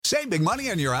Save big money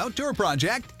on your outdoor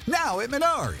project now at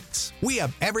Menards. We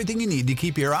have everything you need to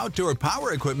keep your outdoor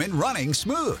power equipment running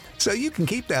smooth so you can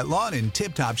keep that lawn in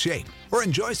tip-top shape or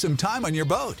enjoy some time on your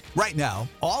boat. Right now,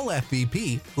 all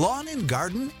FVP, lawn and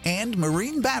garden, and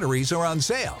marine batteries are on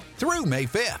sale through May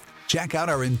 5th. Check out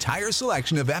our entire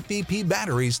selection of FVP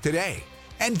batteries today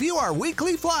and view our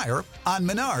weekly flyer on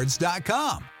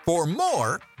Menards.com for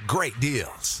more great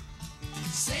deals.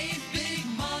 Save big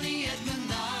money at Menards.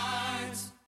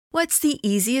 What's the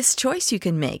easiest choice you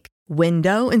can make?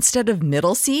 Window instead of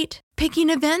middle seat? Picking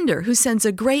a vendor who sends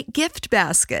a great gift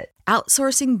basket?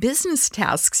 Outsourcing business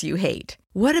tasks you hate?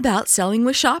 What about selling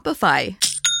with Shopify?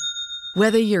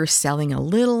 Whether you're selling a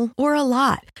little or a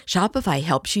lot, Shopify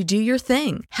helps you do your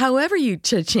thing, however you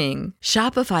cha-ching.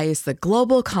 Shopify is the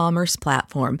global commerce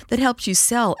platform that helps you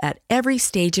sell at every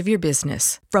stage of your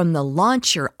business. From the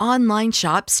launch your online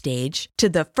shop stage to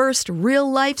the first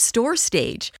real-life store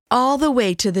stage, all the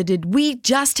way to the did we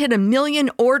just hit a million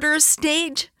orders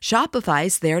stage.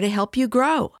 Shopify's there to help you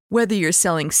grow. Whether you're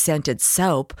selling scented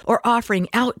soap or offering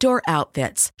outdoor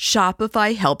outfits,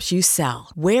 Shopify helps you sell.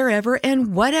 Wherever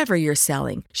and whatever you're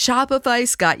selling,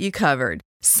 Shopify's got you covered.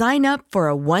 Sign up for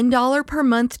a $1 per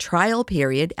month trial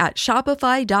period at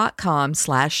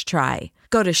shopify.com/try.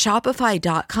 Go to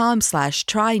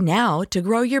shopify.com/try now to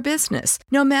grow your business,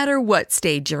 no matter what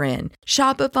stage you're in.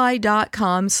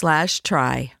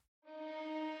 Shopify.com/try.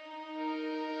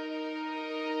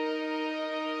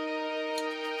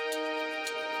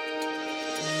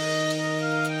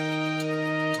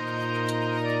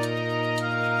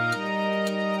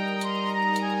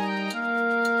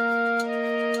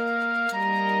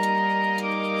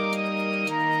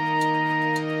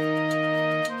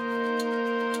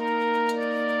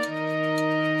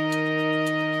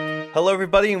 Hello,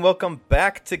 everybody, and welcome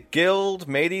back to Guild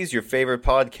Mateys, your favorite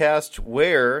podcast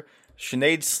where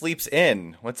Sinead sleeps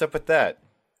in. What's up with that?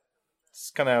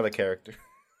 It's kind of out of character.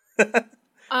 I'm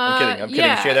kidding.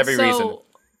 Yeah, she had every reason.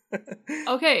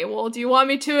 Okay, well, do you want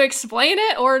me to explain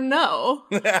it or no?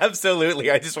 Absolutely.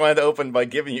 I just wanted to open by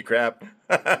giving you crap.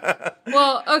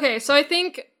 Well, okay, so I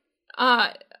think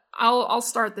I'll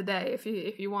start the day if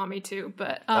you want me to,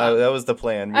 but that was the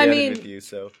plan. We had it with you,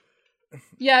 so.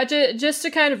 Yeah, just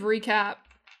to kind of recap,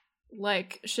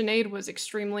 like, Sinead was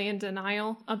extremely in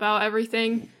denial about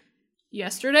everything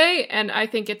yesterday, and I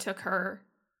think it took her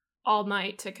all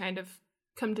night to kind of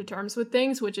come to terms with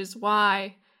things, which is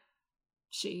why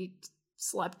she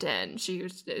slept in.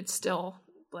 It's still,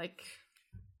 like,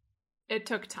 it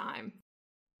took time.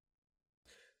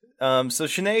 So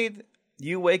Sinead,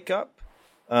 you wake up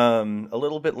a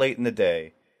little bit late in the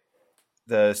day.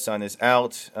 The sun is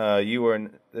out.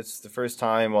 It's the first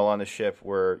time while on a ship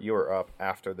where you were up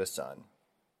after the sun.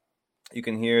 You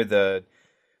can hear the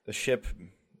ship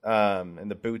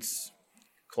and the boots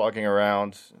clogging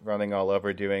around, running all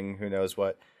over, doing who knows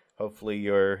what. Hopefully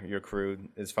your crew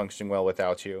is functioning well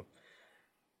without you.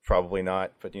 Probably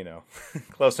not, but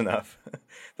close enough.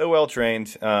 They're well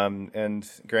trained, and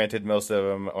granted, most of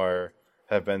them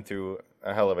have been through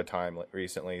a hell of a time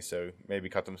recently. So maybe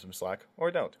cut them some slack, or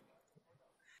don't.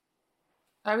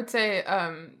 I would say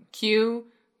Q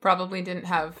probably didn't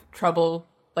have trouble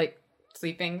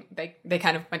sleeping. They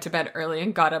kind of went to bed early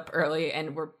and got up early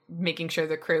and were making sure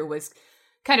the crew was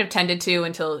kind of tended to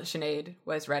until Sinead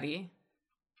was ready.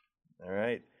 All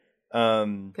right.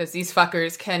 Because these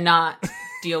fuckers cannot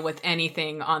deal with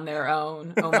anything on their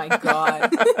own. Oh my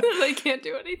god. They can't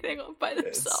do anything by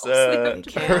themselves. They have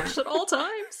to crash at all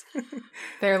times.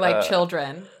 They're like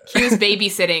children. Q's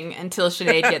babysitting until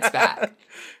Sinead gets back.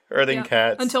 Herding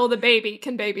cats. Until the baby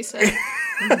can babysit.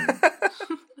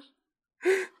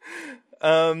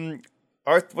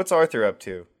 What's Arthur up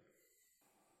to?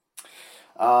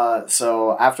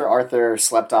 So after Arthur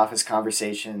slept off his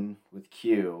conversation with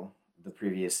Q the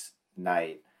previous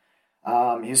night,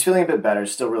 he was feeling a bit better,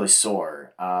 still really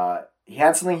sore. He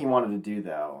had something he wanted to do,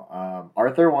 though.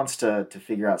 Arthur wants to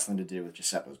figure out something to do with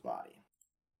Giuseppo's body.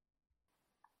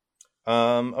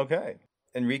 Okay.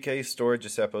 Enrique stored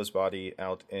Giuseppo's body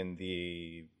out in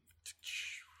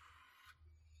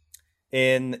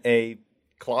a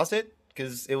closet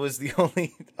because it was the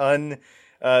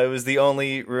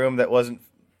only room that wasn't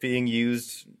being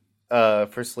used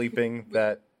for sleeping.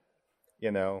 That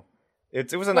it was a nice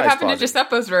closet. What happened to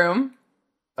Giuseppo's room?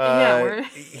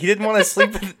 He didn't want to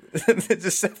sleep with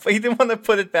Giuseppe. He didn't want to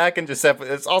put it back in Giuseppe.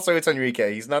 It's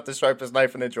Enrique. He's not the sharpest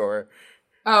knife in the drawer.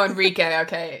 Oh, Enrique,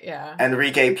 okay, yeah.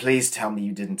 Enrique, please tell me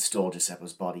you didn't store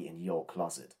Giuseppo's body in your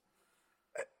closet.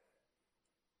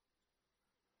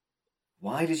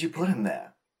 Why did you put him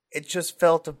there? It just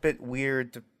felt a bit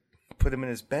weird to put him in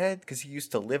his bed because he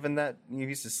used to live in that. He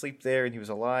used to sleep there, and he was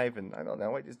alive. And I don't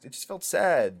know. It just felt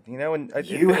sad, you know. And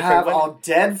You have our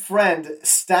dead friend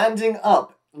standing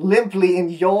up limply in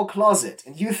your closet,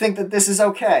 and you think that this is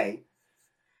okay?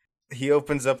 He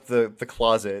opens up the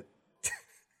closet.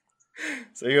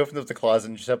 So he opens up the closet,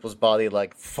 and Giuseppe's body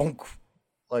like funk,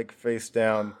 like face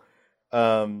down.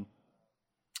 And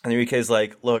Enrique's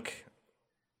like, "Look,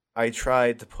 I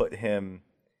tried to put him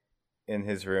in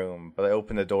his room, but I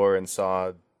opened the door and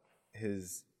saw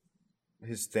his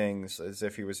things as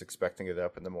if he was expecting it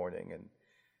up in the morning, and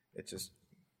it just."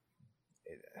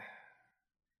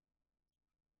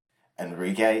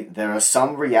 Enrique, there are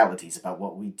some realities about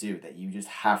what we do that you just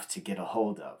have to get a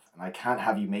hold of, and I can't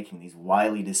have you making these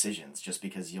wily decisions just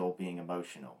because you're being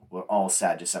emotional. We're all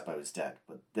sad Giuseppe is dead,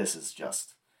 but this is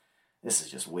just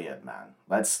weird, man.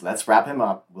 Let's wrap him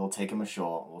up. We'll take him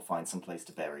ashore. We'll find some place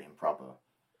to bury him proper.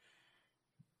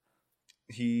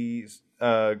 He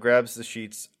grabs the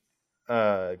sheet,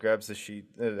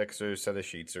 an extra set of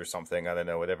sheets or something. I don't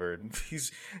know, whatever.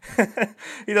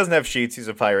 He doesn't have sheets. He's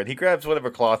a pirate. He grabs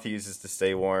whatever cloth he uses to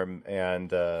stay warm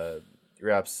and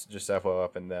wraps Giuseppe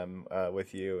up in them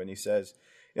with you. And he says,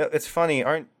 "You know, it's funny.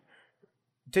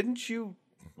 Didn't you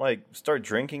like start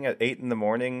drinking at 8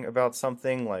 a.m. about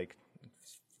something like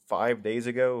 5 days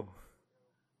ago?"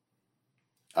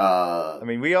 I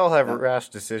mean, we all have rash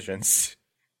decisions.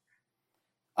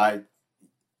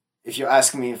 If you're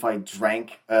asking me if I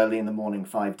drank early in the morning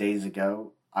 5 days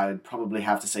ago, I would probably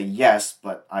have to say yes,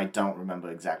 but I don't remember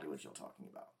exactly what you're talking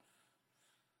about.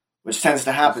 Which tends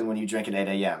to happen when you drink at 8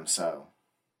 a.m., so,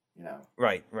 you know.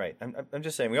 Right. I'm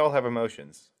just saying, we all have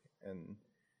emotions, and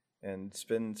it's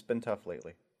been tough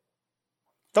lately.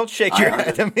 Don't shake your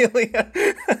head, Amelia.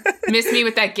 Miss me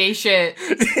with that gay shit.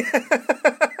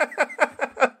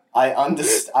 I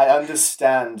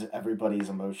understand everybody's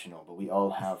emotional, but we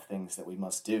all have things that we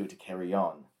must do to carry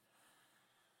on.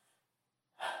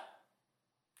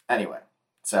 Anyway,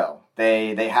 so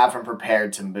they have him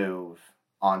prepared to move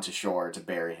onto shore to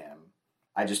bury him.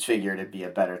 I just figured it'd be a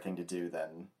better thing to do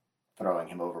than throwing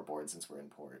him overboard since we're in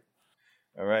port.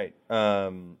 All right.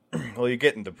 Well, you're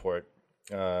getting to port.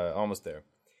 Almost there.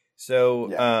 So,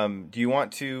 Yeah.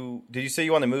 Did you say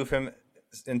you want to move him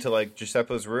into like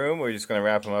Giuseppe's room, or are you just going to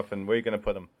wrap him up, and where are you going to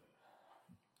put him?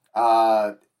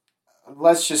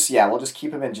 We'll just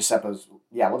keep him in Giuseppe's.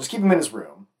 Yeah, we'll just keep him in his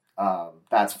room.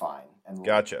 That's fine. And we'll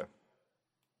Gotcha.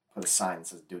 put a sign that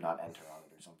says "Do not enter" on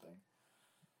it or something.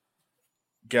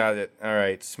 Got it. All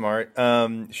right, smart.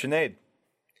 Sinead,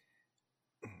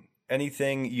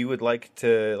 anything you would like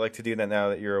to do that now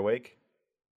that you're awake?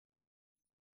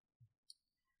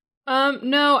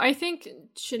 No, I think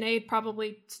Sinead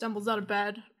probably stumbles out of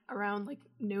bed around like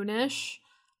noonish.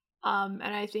 And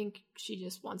I think she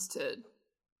just wants to.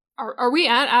 Are we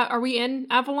in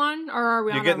Avalon, or are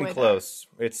we? You're on getting our way close.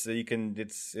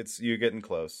 You're getting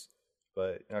close,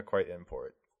 but not quite in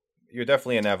port. You're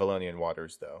definitely in Avalonian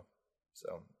waters, though.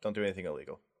 So don't do anything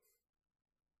illegal.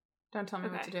 Don't tell me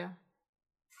what to do.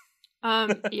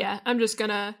 there? Yeah, I'm just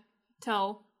gonna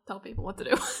tell people what to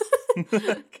do.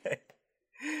 Okay.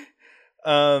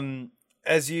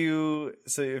 If you're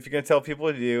gonna tell people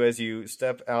what to do, as you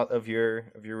step out of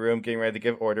your room, getting ready to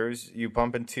give orders, you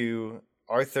bump into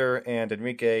Arthur and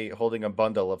Enrique holding a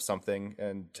bundle of something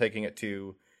and taking it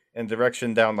in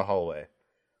direction down the hallway.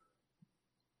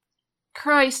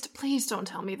 Christ, please don't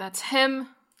tell me that's him.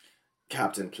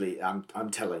 Captain, please, I'm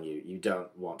telling you, you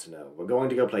don't want to know. We're going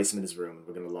to go place him in his room, and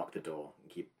we're going to lock the door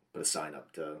and put a sign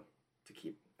up to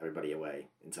keep everybody away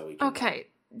until we can. Okay,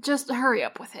 just hurry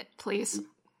up with it, please.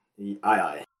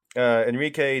 Aye.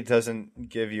 Enrique doesn't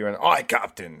give you an "Aye,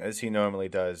 Captain" as he normally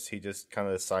does. He just kind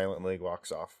of silently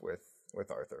walks off with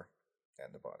Arthur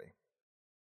and the body.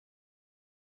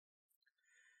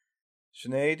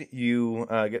 Sinead, you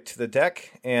get to the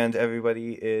deck, and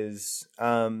everybody is,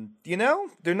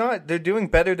 they're doing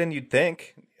better than you'd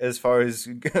think as far as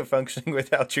functioning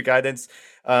without your guidance.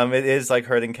 It is like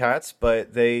herding cats,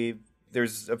 but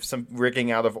there's some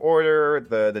rigging out of order.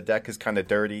 The deck is kind of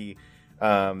dirty.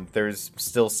 There's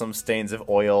still some stains of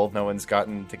oil. No one's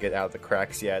gotten to get out of the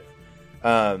cracks yet.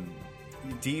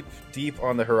 Deep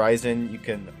on the horizon, you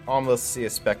can almost see a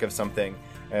speck of something.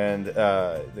 And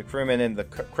the crewman in the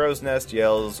crow's nest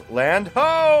yells, "Land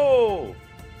ho!"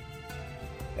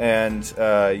 And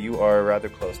you are rather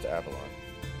close to Avalon.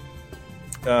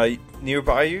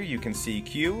 Nearby you can see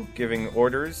Q giving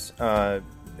orders,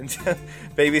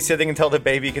 babysitting until the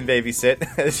baby can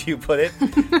babysit, as you put it.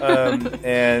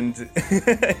 And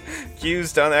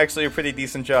Q's done actually a pretty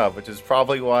decent job, which is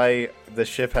probably why the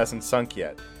ship hasn't sunk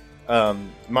yet.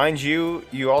 Mind you,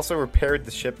 you also repaired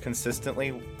the ship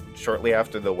consistently shortly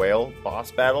after the whale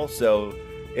boss battle. So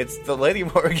it's the Lady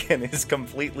Morgan is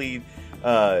completely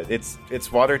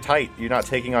it's watertight. You're not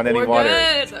taking on any We're water.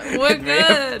 good. We're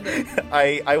good.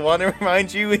 I want to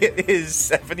remind you, it is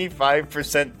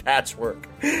 75% patchwork.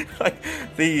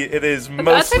 It is That's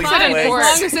mostly fine as planks.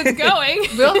 long as it's going.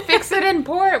 We'll fix it in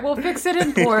port. We'll fix it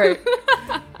in port.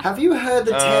 Have you heard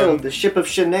the tale of the ship of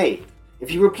Sinead?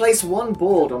 If you replace one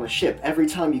board on a ship every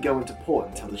time you go into port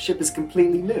until the ship is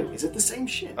completely new, is it the same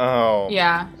ship? Oh.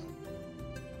 Yeah.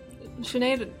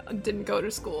 Sinead didn't go to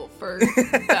school for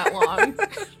that long.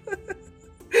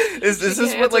 Is this She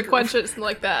what can't like quench it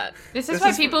like that? This is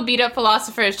why people beat up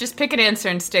philosophers. Just pick an answer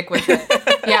and stick with it.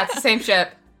 Yeah, it's the same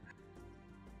ship.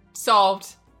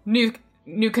 Solved. New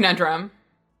conundrum.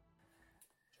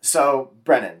 So,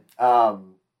 Brennan,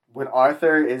 when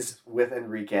Arthur is with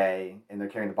Enrique and they're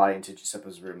carrying the body into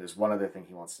Giuseppe's room, there's one other thing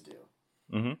he wants to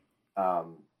do.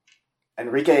 Mm-hmm.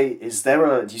 Enrique,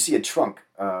 do you see a trunk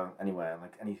anywhere,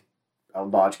 like a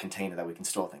large container that we can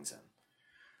store things in?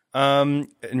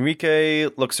 Enrique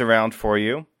looks around for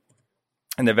you,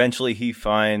 and eventually he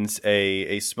finds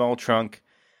a small trunk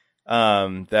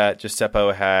that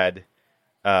Giuseppe had.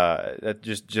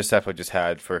 Giuseppe just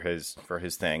had for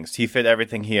his things. He fit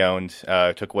everything he owned,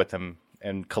 took with him,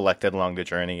 and collected along the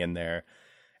journey in there,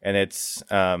 and it's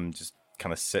just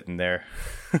kind of sitting there.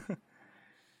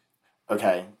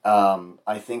 Okay,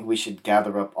 I think we should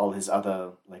gather up all his other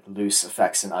like loose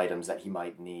effects and items that he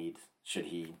might need should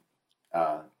he,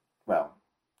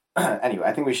 anyway,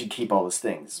 I think we should keep all his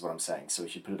things, is what I'm saying. So we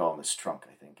should put it all in this trunk,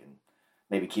 I think, and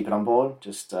maybe keep it on board,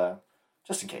 just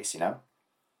in case, you know?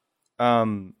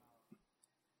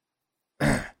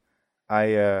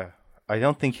 I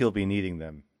don't think he'll be needing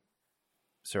them,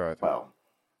 Sir Arthur. Well,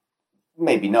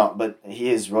 maybe not, but he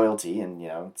is royalty, and, you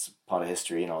know, it's part of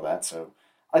history and all that, so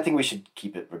I think we should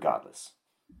keep it regardless.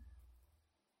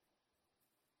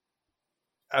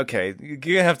 Okay, you're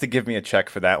gonna have to give me a check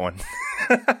for that one.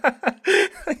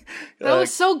 That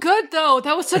was so good, though.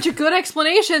 That was such a good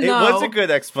explanation, It though. was a good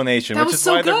explanation, That which was is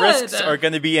so why the good. risks are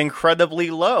going to be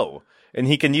incredibly low, and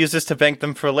he can use this to bank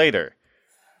them for later.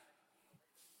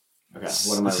 Okay,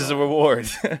 what am I This is a rolling? reward.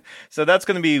 So that's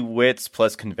going to be wits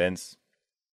plus convince.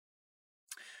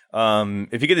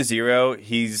 If you get a 0,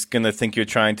 he's going to think you're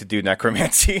trying to do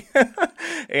necromancy.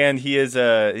 And he is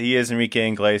Enrique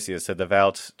Iglesias, a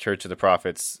devout Church of the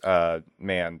Prophets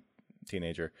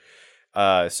teenager.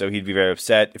 So he'd be very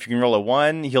upset. If you can roll a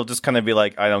 1, he'll just kind of be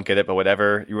like, I don't get it, but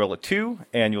whatever. You roll a 2,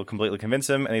 and you'll completely convince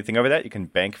him. Anything over that, you can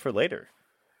bank for later.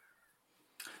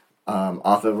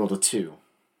 Arthur rolled a 2.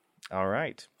 All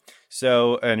right.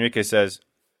 So Enrique says,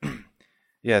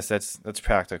 yes, that's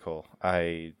practical.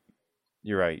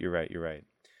 You're right.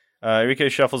 Enrique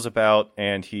shuffles about,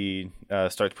 and he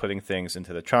starts putting things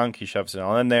into the trunk. He shoves it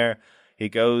all in there. He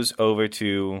goes over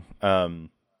to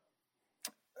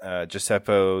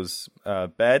Giuseppe's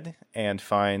bed and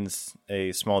finds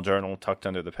a small journal tucked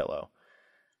under the pillow.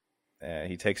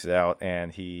 He takes it out,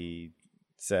 and he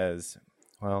says,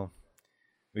 well,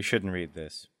 we shouldn't read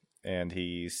this. And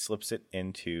he slips it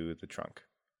into the trunk.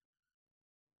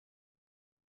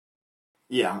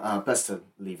 Yeah, best to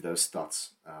leave those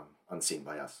thoughts unseen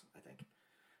by us, I think.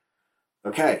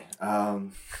 Okay.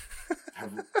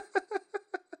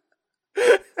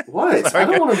 What? Sorry, I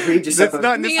don't want to read Giuseppe. That's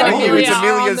not Me It's and not you, Amelia it's are on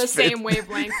Amelia's the face. same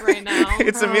wavelength right now.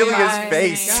 It's Oh Amelia's my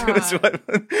face. God. That's what-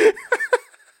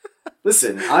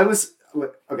 Listen,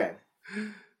 okay.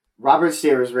 Robert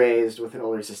Steer was raised with an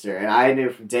older sister, and I knew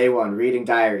from day one reading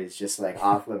diaries just like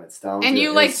off limits. Don't And do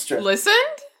you it. like It's stri- listened?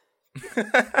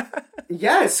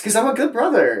 Yes, because I'm a good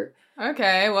brother.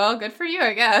 Okay, well, good for you,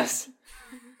 I guess.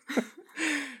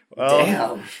 Well,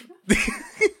 Damn.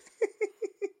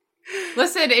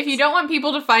 Listen, if you don't want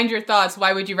people to find your thoughts,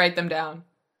 why would you write them down?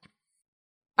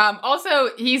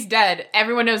 Also, he's dead.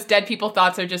 Everyone knows dead people's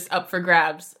thoughts are just up for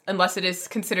grabs, unless it is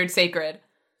considered sacred.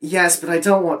 Yes, but I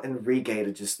don't want Enrique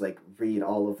to just like read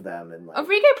all of them and like.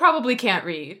 Enrique probably can't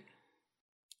read.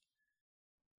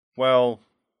 well,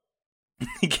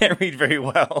 he can't read very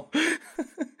well.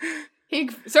 He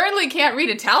certainly can't read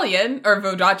Italian or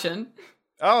Vodachan.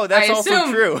 Oh, that's I also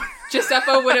assume- true.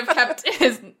 Giuseppe would have kept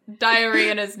his diary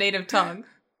in his native tongue.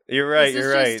 You're right. This is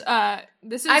You're right. just,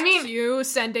 this is I mean- you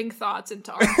sending thoughts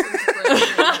into Arthur's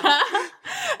brain.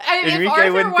 And if Enrique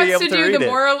Arthur wouldn't be wants to able to do read the it.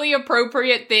 morally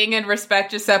appropriate thing and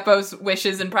respect Giuseppe's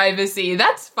wishes and privacy,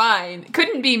 that's fine.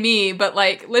 Couldn't be me, but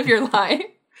like, live your life.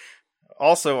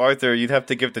 Also, Arthur, you'd have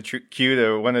to give the cue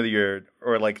to one of your,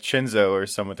 or like Shinzo or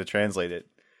someone to translate it.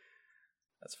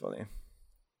 That's funny.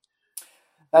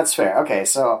 That's fair. Okay,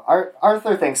 so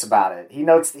Arthur thinks about it. He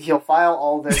notes that he'll file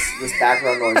all this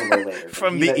background noise away later. but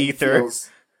From he- the he ether. feels-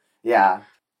 Yeah.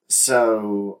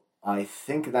 So I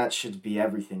think that should be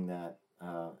everything that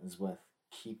is worth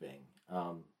keeping.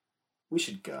 We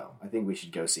should go. I think we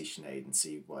should go see Sinead and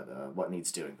see what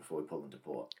needs doing before we pull into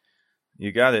port.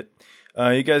 You got it.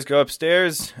 You guys go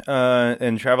upstairs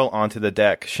and travel onto the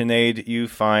deck. Sinead, you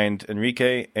find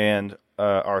Enrique and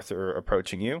Arthur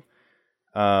approaching you.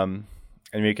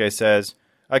 Enrique says,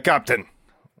 Captain,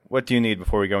 what do you need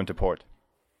before we go into port?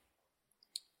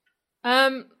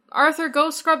 Arthur,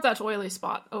 go scrub that oily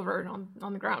spot over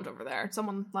on the ground over there.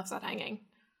 Someone left that hanging.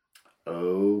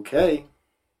 Okay.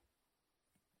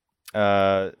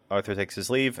 Arthur takes his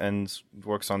leave and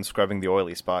works on scrubbing the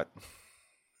oily spot.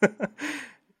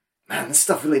 Man, this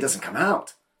stuff really doesn't come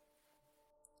out.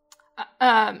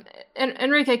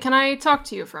 Enrique, can I talk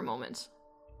to you for a moment?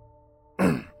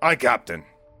 Aye, Captain.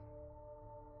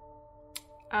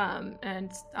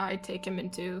 And I take him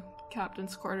into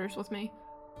Captain's quarters with me.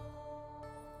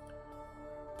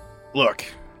 Look,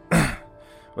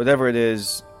 whatever it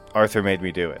is, Arthur made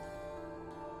me do it.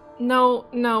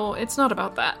 No, it's not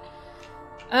about that.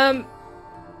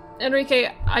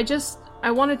 Enrique,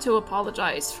 I wanted to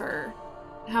apologize for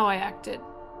how I acted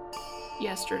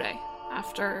yesterday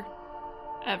after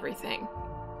everything.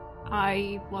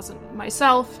 I wasn't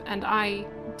myself, and I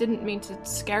didn't mean to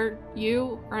scare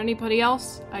you or anybody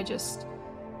else.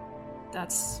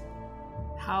 That's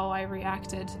how I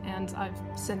reacted, and I've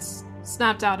since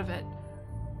snapped out of it,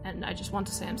 and I just want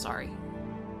to say I'm sorry.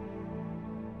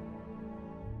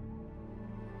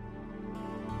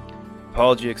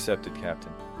 Apology accepted,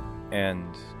 Captain.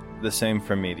 And the same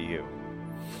from me to you.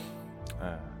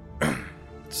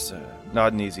 It's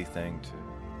not an easy thing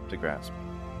to grasp.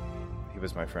 He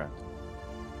was my friend.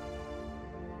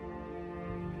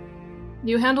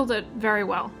 You handled it very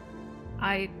well.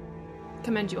 I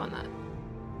commend you on that.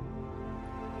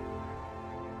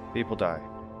 People die.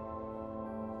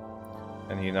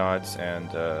 And he nods and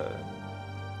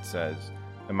says,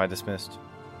 Am I dismissed?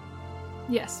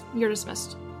 Yes, you're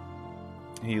dismissed.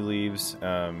 He leaves,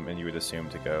 and you would assume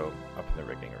to go up in the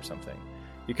rigging or something.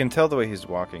 You can tell the way he's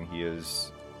walking, he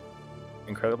is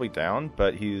incredibly down,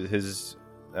 but his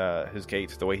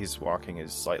gait, the way he's walking,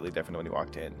 is slightly different when he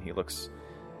walked in. He looks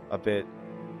a bit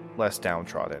less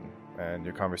downtrodden, and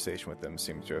your conversation with him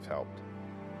seems to have helped.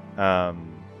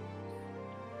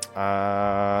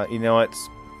 You know what?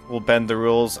 We'll bend the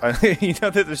rules. You know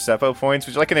that there's Seppo points.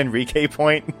 Would you like an Enrique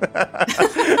point?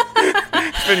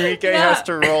 If Enrique has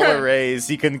to roll a raise,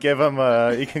 you can give him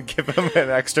an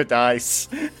extra dice.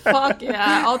 Fuck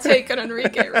yeah, I'll take an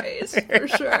Enrique raise for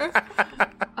sure.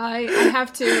 I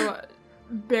have to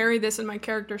bury this in my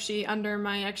character sheet under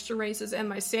my extra raises and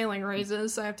my sailing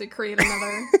raises. So I have to create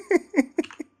another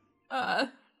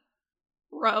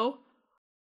row.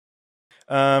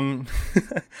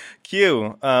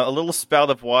 Q, a little spout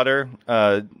of water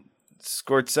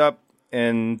squirts up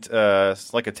and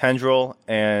like a tendril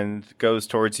and goes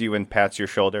towards you and pats your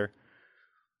shoulder.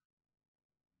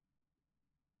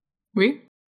 Oui?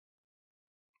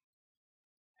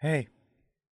 Hey.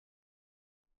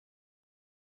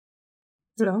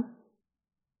 Hello?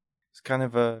 It's kind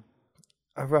of a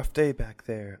rough day back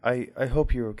there. I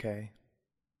hope you're okay.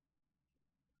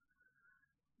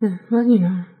 Well, you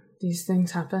know, these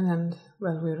things happen, and,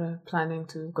 well, we were planning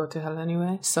to go to hell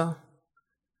anyway, so...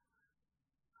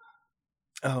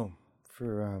 Oh,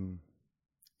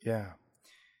 yeah.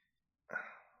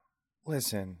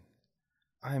 Listen,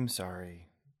 I'm sorry.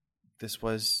 This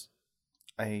was...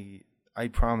 I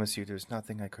promise you there's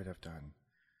nothing I could have done.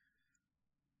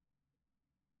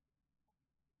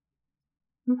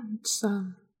 It's,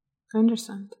 I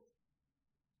understand.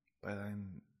 But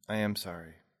I am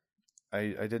sorry.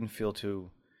 I didn't feel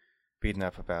too beaten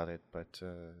up about it, but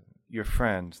your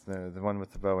friend, the one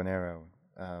with the bow and arrow,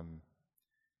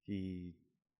 he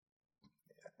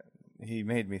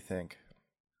made me think.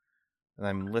 And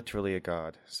I'm literally a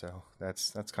god, so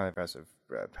that's kind of impressive.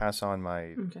 Pass on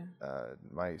my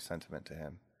my sentiment to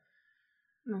him.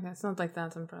 Okay, it's not like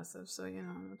that's impressive, so, you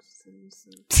know, it's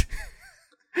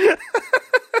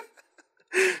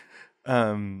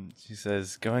She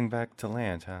says, going back to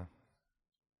land, huh?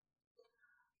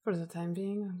 For the time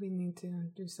being, we need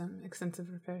to do some extensive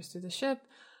repairs to the ship,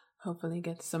 hopefully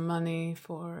get some money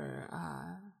for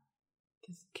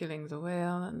killing the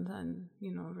whale, and then,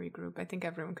 you know, regroup. I think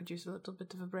everyone could use a little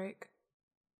bit of a break.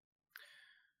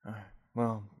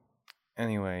 Well,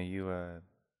 anyway,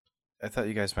 I thought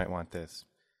you guys might want this.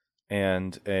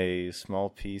 And a small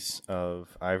piece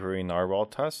of ivory narwhal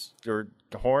tusk, or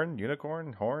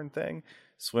unicorn horn thing,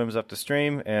 swims up the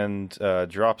stream and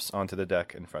drops onto the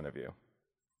deck in front of you.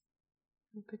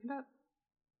 I'll pick it up.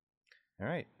 All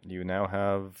right. You now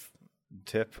have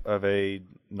tip of a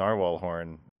narwhal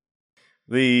horn.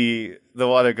 The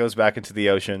water goes back into the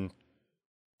ocean.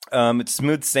 It's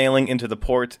smooth sailing into the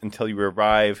port until you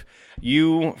arrive.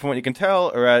 You, from what you can tell,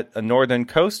 are at a northern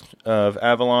coast of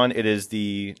Avalon. It is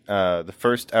the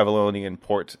first Avalonian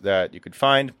port that you could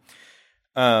find.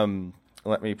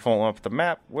 Let me pull up the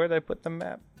map. Where did I put the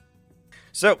map?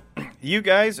 So, you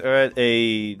guys are at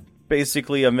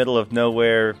basically a middle of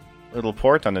nowhere little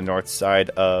port on the north side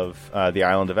of the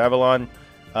island of Avalon.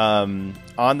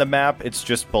 On the map, it's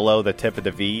just below the tip of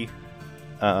the V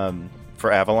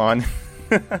for Avalon.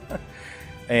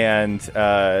 And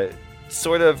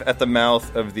sort of at the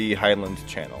mouth of the Highland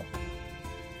Channel.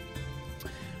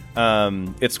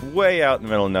 It's way out in the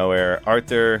middle of nowhere.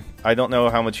 Arthur, I don't know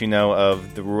how much you know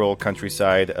of the rural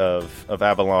countryside of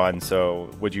Avalon, so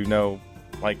would you know,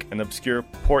 like, an obscure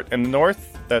port in the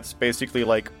north that's basically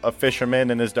like a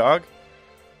fisherman and his dog?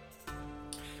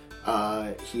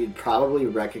 He'd probably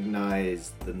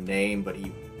recognize the name, but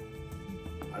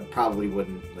I probably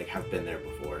wouldn't have been there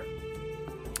before.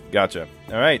 Gotcha.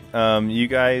 All right. You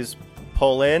guys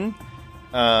pull in,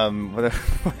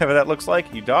 whatever that looks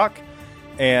like. You dock,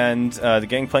 and the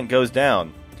gangplank goes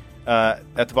down.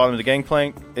 At the bottom of the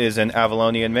gangplank is an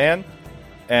Avalonian man,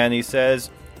 and he says,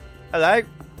 "Hello,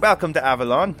 welcome to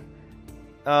Avalon.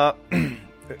 To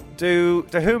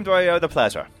whom do I owe the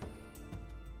pleasure?"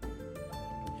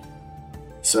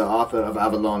 Sir Arthur of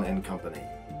Avalon and Company.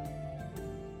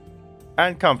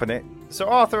 And Company. Sir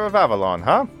Arthur of Avalon,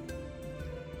 huh?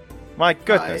 My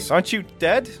goodness, aren't you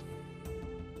dead?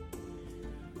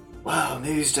 Well,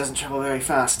 news doesn't travel very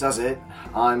fast, does it?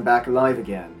 I'm back alive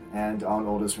again, and on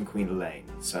orders from Queen Elaine.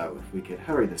 So if we could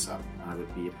hurry this up, I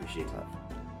would be appreciative.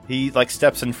 He,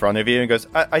 steps in front of you and goes,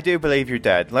 I do believe you're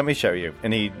dead. Let me show you.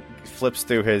 And he flips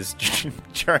through his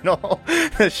journal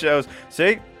that shows,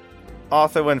 see?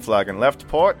 Arthur Windflagon left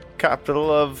port, capital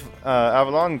of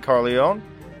Avalon, Corleone.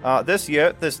 This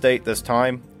year, this date, this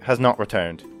time, has not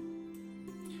returned.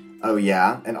 Oh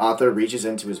yeah? And Arthur reaches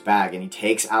into his bag and he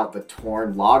takes out the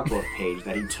torn logbook page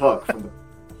that he took from the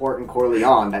port in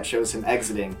Corleone that shows him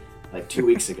exiting 2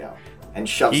 weeks ago and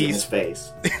shoves it in his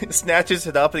face. Snatches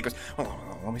it up and he goes, oh,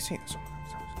 let me see this.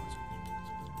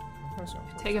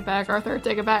 Take it back, Arthur.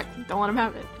 Take it back. Don't let him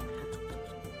have it.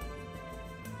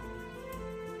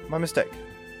 My mistake.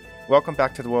 Welcome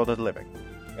back to the world of the living.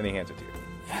 And he hands it to you.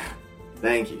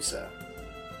 Thank you, sir.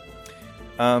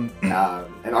 And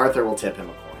Arthur will tip him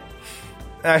a coin.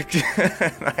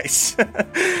 Nice.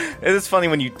 It is funny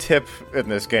when you tip in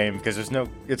this game because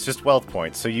it's just wealth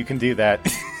points, so you can do that.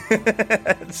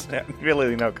 It's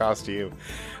really no cost to you.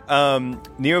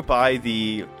 Nearby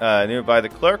the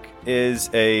clerk is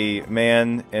a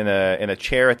man in a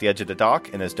chair at the edge of the dock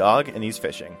and his dog, and he's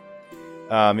fishing.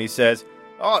 He says,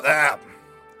 "Oh there.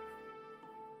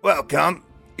 Welcome.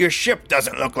 Your ship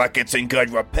doesn't look like it's in good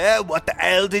repair. What the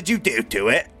hell did you do to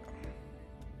it?"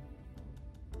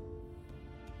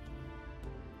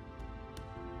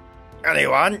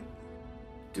 Anyone?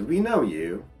 Do we know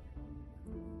you?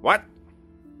 What?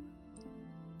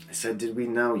 I said, did we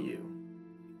know you?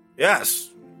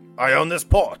 Yes. I own this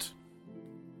port.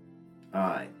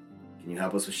 Aye. Can you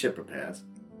help us with ship repairs?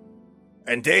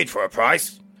 Indeed, for a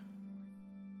price.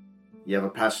 You ever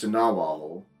patched a narwhal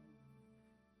hole?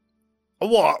 A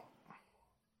what?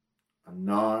 A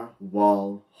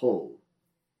narwhal hole.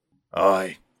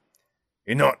 Aye.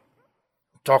 You're not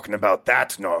talking about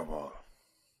that narwhal.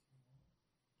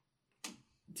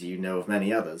 Do you know of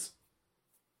many others?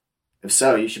 If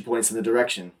so, you should point us in the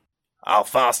direction. How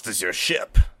fast is your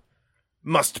ship?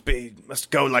 Must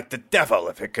go like the devil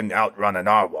if it can outrun a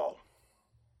narwhal.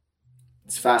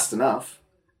 It's fast enough.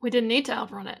 We didn't need to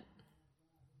outrun it.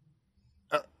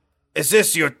 Is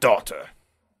this your daughter?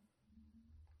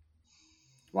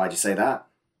 Why'd you say that?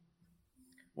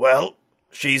 Well,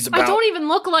 she's about... I don't even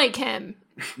look like him.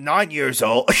 9 years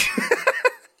old.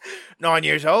 9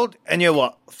 years old? And you're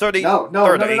what? 30? No,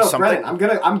 30 something?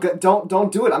 Brennan,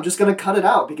 don't do it. I'm just gonna cut it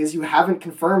out because you haven't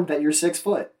confirmed that you're 6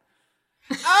 foot.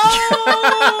 Oh!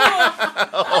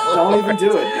 Don't even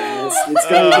do it, man. It's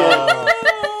gonna be good.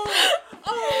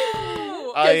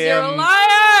 You're a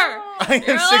liar! I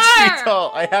am 6 feet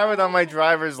tall. I have it on my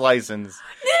driver's license.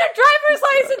 Driver's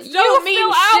license don't mean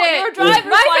fill shit. out your driver's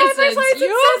My license. driver's license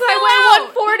You says I fill weigh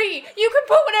out. 140. You can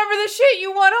put whatever the shit you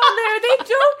want on there. They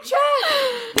don't check.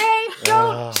 They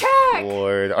Go check.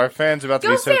 Lord, our fans are about to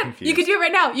Go, be so Sam. confused. You can do it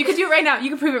right now. You can do it right now. You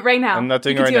can prove it right now. I'm not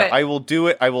doing it You right can now. do I will do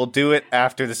it. I will do it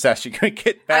after the session.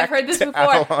 Get back. I've heard this to before.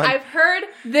 Avalon. I've heard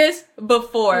this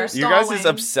before. You're Your guys' stalling.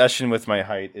 obsession with my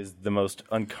height is the most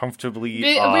uncomfortably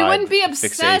We odd wouldn't be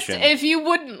obsessed fixation. if you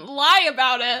wouldn't lie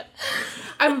about it.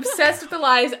 I'm obsessed with the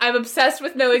lies. I'm obsessed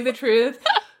with knowing the truth.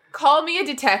 Call me a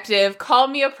detective. Call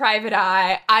me a private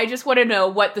eye. I just want to know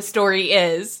what the story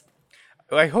is.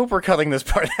 I hope we're cutting this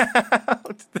part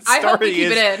out. The I hope we story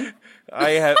keep is-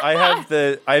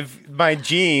 it in. my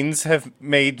genes have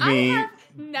made me I have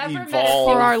never met a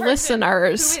evolve. For our person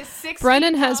listeners, who is 6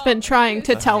 Brennan feet has tall, been trying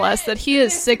to who is tell us that he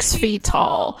is 6 feet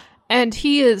tall, and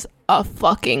he is a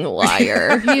fucking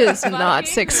liar. He is not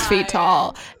Fucking 6 feet liar.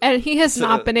 tall, and he has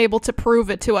not been able to prove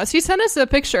it to us. He sent us a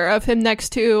picture of him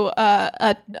next to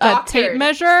a tape Doctored.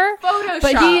 measure, but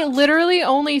he Photoshopped. literally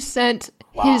only sent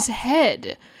his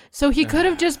head. So he could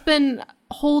have just been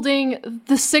holding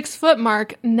the 6 foot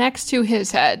mark next to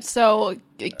his head. So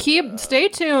stay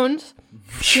tuned.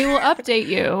 He will update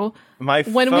you My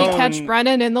when we phone- catch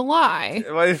Brennan in the lie.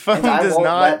 My phone And I does won't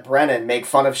not. let Brennan make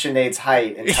fun of Sinead's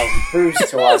height until he proves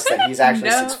to us that he's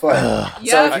actually No. 6 foot. So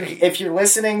Yep. if you're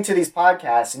listening to these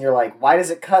podcasts and you're like, why does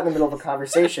it cut in the middle of a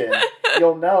conversation?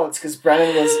 You'll know it's because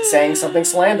Brennan was saying something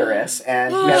slanderous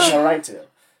and he has no right to.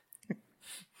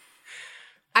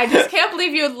 I just can't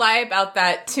believe you would lie about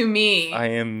that to me I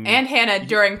am. and Hannah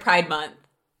during Pride Month.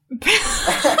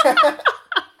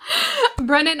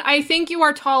 Brennan, I think you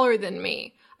are taller than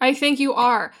me. I think you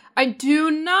are. I do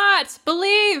not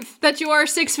believe that you are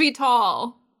 6 feet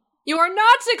tall. You are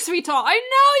not 6 feet tall. I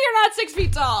know you're not 6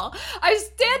 feet tall. I've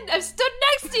stood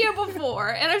next to you before,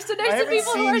 and I've stood I next to haven't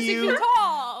people who are seen 6 you. feet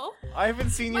tall. I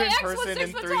haven't seen you My in ex was person 6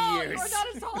 in foot 3 tall. years. You are not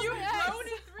as tall as You've my ex. grown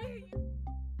in 3 years.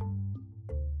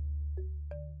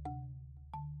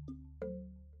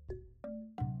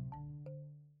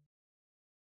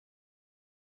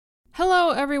 Hello,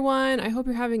 everyone. I hope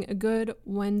you're having a good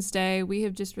Wednesday. We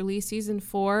have just released season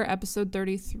 4, episode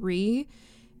 33.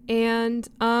 And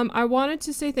I wanted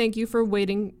to say thank you for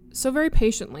waiting so very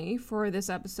patiently for this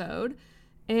episode.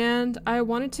 And I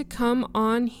wanted to come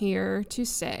on here to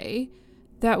say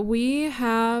that we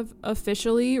have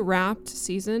officially wrapped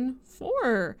season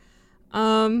 4.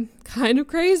 Kind of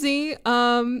crazy.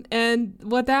 And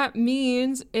what that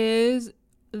means is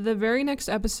the very next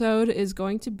episode is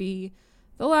going to be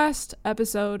the last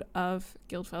episode of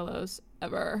Guildfellows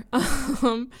ever.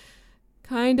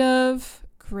 Kind of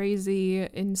crazy,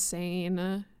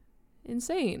 insane.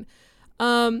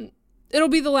 It'll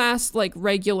be the last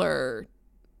regular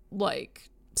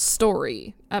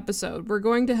story episode. We're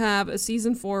going to have a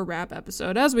season 4 wrap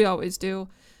episode, as we always do.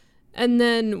 And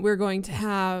then we're going to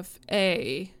have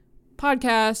a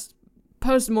podcast,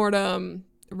 post-mortem,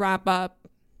 wrap up,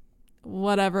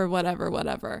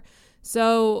 whatever.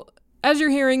 So as you're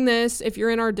hearing this, if you're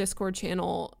in our Discord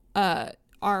channel,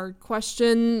 our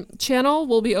question channel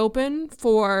will be open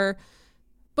for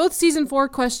both season 4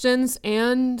 questions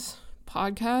and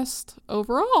podcast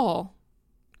overall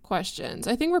questions.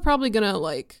 I think we're probably gonna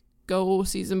go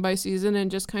season by season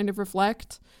and just kind of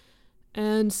reflect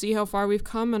and see how far we've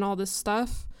come and all this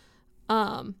stuff.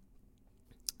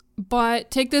 But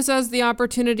take this as the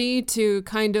opportunity to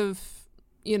kind of,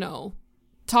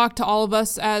 talk to all of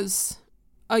us as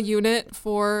a unit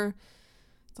for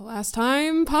the last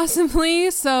time, possibly.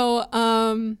 So,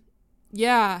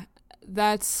 yeah,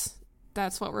 that's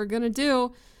what we're gonna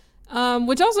do.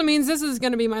 Which also means this is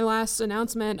gonna be my last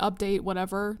announcement, update,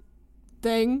 whatever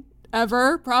thing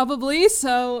ever, probably.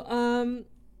 So,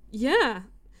 yeah.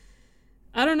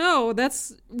 I don't know.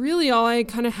 That's really all I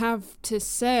kind of have to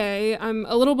say. I'm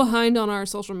a little behind on our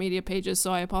social media pages,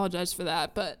 so I apologize for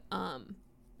that. But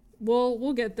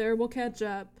we'll get there. We'll catch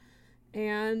up.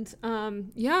 And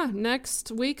yeah, next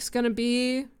week's gonna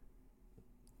be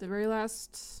the very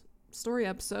last story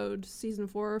episode, season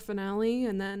 4 finale,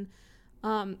 and then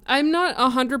I'm not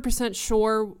 100%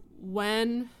 sure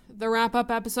when the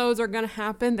wrap-up episodes are gonna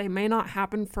happen. They may not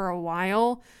happen for a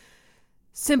while,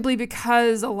 simply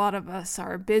because a lot of us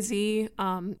are busy,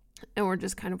 and we're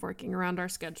just kind of working around our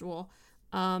schedule.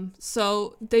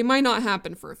 So they might not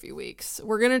happen for a few weeks.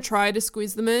 We're gonna try to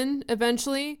squeeze them in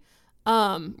eventually.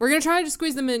 We're going to try to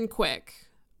squeeze them in quick,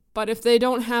 but if they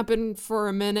don't happen for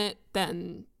a minute,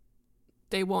 then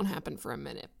they won't happen for a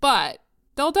minute, but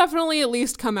they'll definitely at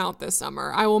least come out this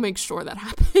summer. I will make sure that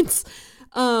happens.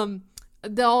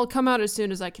 They'll come out as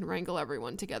soon as I can wrangle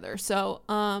everyone together. So,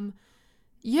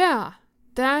 yeah,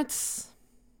 that's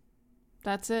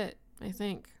it. I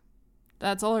think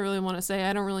that's all I really want to say.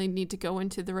 I don't really need to go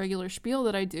into the regular spiel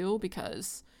that I do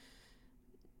because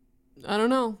I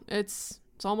don't know. It's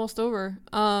It's almost over.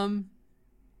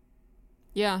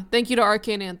 Yeah, thank you to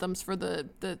Arcane Anthems for the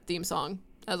theme song,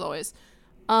 as always.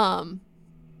 And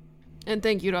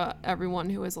thank you to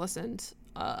everyone who has listened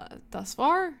thus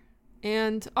far.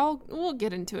 And we'll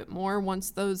get into it more once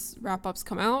those wrap-ups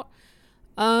come out.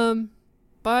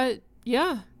 But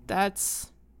yeah,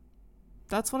 that's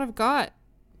what I've got.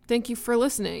 Thank you for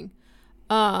listening.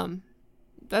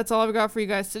 That's all I've got for you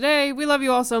guys today. We love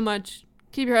you all so much.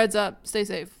 Keep your heads up. Stay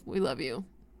safe. We love you.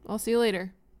 I'll see you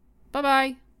later.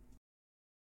 Bye-bye.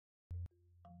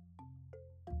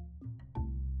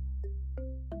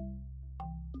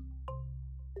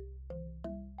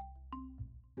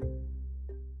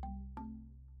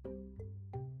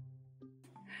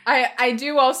 I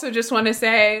do also just want to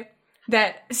say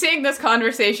that seeing this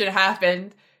conversation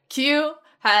happen, Q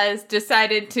has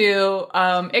decided to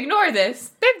ignore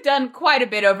this. They've done quite a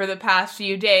bit over the past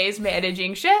few days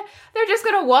managing shit. They're just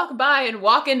going to walk by and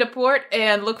walk into port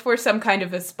and look for some kind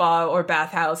of a spa or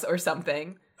bathhouse or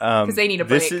something. Because they need a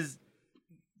break.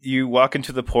 You walk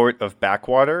into the port of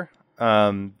Backwater.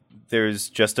 There's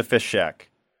just a fish shack.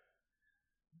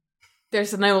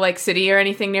 There's no, like, city or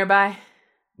anything nearby?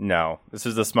 No, this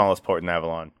is the smallest port in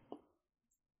Avalon.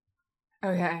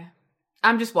 Okay.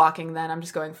 I'm just walking then. I'm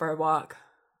just going for a walk.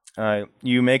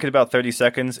 You make it about 30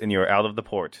 seconds and you're out of the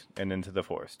port and into the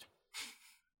forest.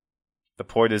 The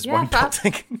port is one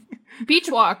building.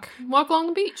 Beach walk. Walk along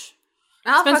the beach.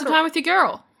 Spend some time with your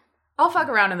girl. I'll fuck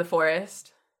around in the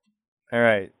forest. All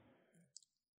right.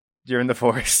 You're in the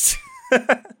forest.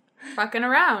 Fucking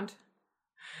around.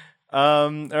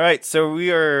 All right, so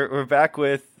we're back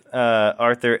with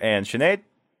Arthur and Sinead.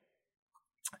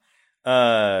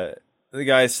 The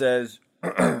guy says,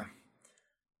 "The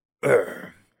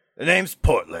name's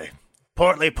Portly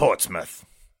Portsmouth,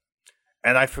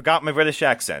 and I forgot my British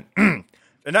accent.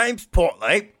 The name's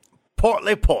Portly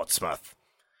Portsmouth.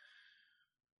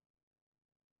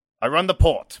 I run the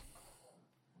port."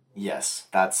 Yes,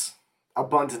 that's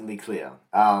abundantly clear.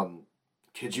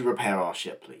 Could you repair our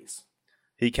ship, please?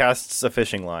 He casts a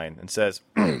fishing line and says,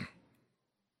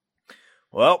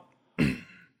 "Well,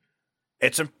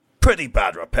 it's a pretty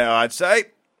bad repair, I'd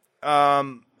say.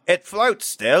 It floats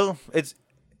still. It's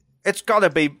got to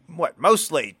be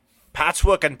mostly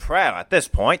patchwork and prayer at this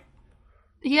point."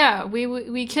 Yeah,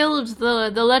 we killed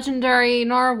the legendary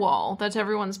narwhal that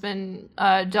everyone's been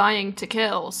dying to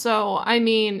kill. So, I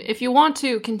mean, if you want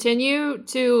to continue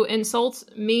to insult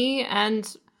me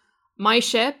and my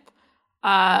ship,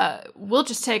 we'll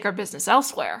just take our business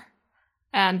elsewhere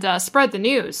and spread the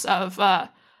news of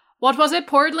what was it,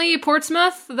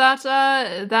 Portsmouth,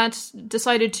 that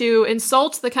decided to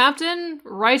insult the captain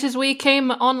right as we came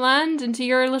on land into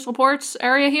your little port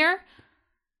area here.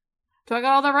 Do I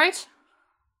got all that right?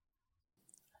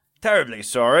 Terribly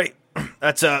sorry.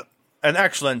 That's an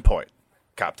excellent point,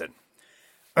 Captain.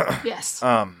 Yes.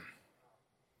 Let's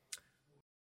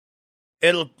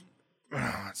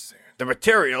see. The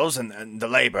materials and the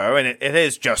labor, and it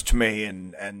is just me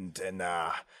and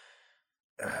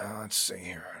let's see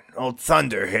here, Old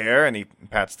Thunder here, and he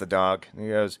pats the dog, and he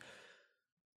goes,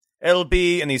 "It'll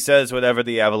be," and he says whatever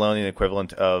the Avalonian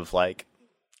equivalent of, like,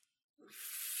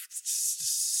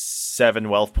 7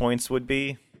 wealth points would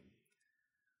be.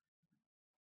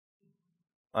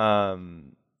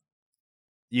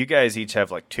 You guys each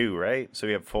have, like, 2, right? So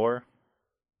we have 4?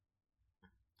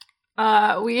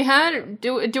 We had...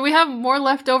 Do we have more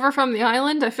left over from the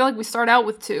island? I feel like we start out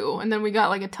with 2, and then we got,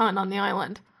 like, a ton on the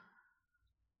island.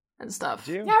 And stuff.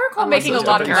 Yeah, I recall making a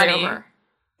lot of money.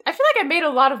 I feel like I made a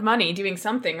lot of money doing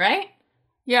something, right?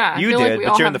 Yeah, you did,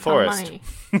 but you're in the forest.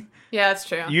 Yeah, that's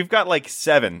true. You've got like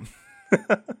 7.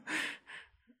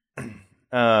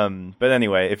 But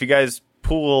anyway, if you guys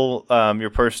pool your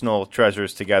personal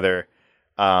treasures together,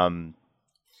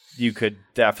 you could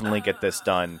definitely get this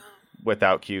done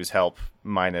without Q's help,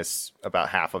 minus about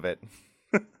half of it.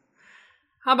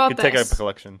 How about you could this? Take out a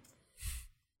collection.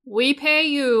 We pay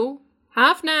you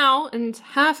half now and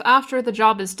half after the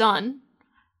job is done,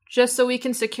 just so we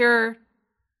can secure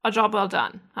a job well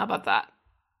done. How about that?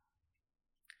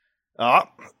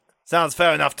 Sounds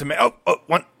fair enough to me.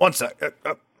 One sec.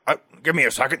 Give me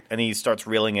a second. And he starts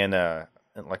reeling in a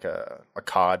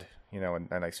cod,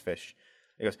 a nice fish.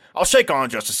 He goes, "I'll shake on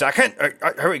just a second.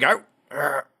 Here we go."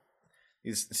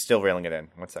 He's still reeling it in.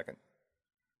 1 second.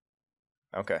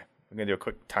 Okay. We're going to do a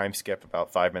quick time skip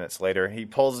about 5 minutes later. He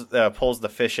pulls the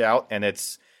fish out, and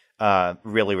it's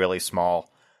really, really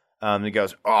small. He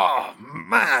goes, "Oh,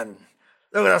 man.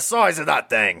 Look at the size of that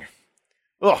thing.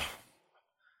 Oh,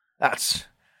 that's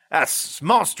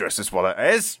monstrous is what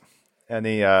it is." And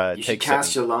he You should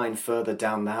cast your line further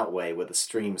down that way where the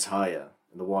stream's higher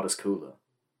and the water's cooler.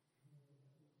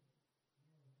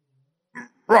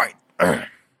 Right.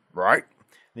 Right.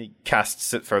 He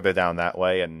casts it further down that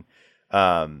way, and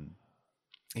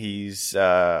he's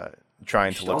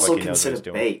trying to look also like he knows what he's consider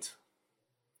doing. bait.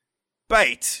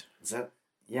 Bait. Is that?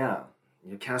 Yeah,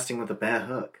 you're casting with a bare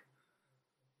hook.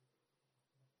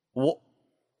 What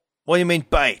do you mean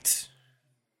bait?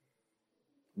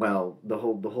 Well, the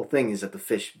whole thing is that the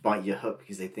fish bite your hook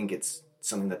because they think it's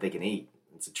something that they can eat.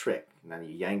 It's a trick, and then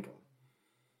you yank them.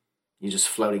 You're just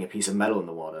floating a piece of metal in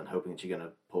the water and hoping that you're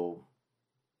gonna pull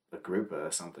a grouper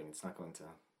or something. It's not going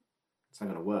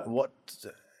to work.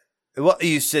 What do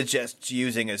you suggest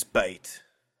using as bait?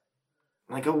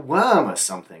 Like a worm or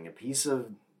something, a piece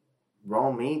of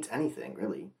raw meat, anything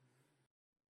really.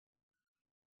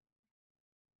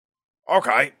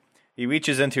 Okay. He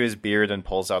reaches into his beard and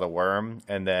pulls out a worm,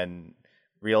 and then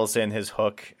reels in his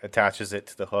hook, attaches it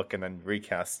to the hook, and then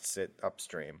recasts it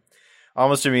upstream.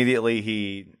 Almost immediately,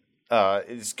 he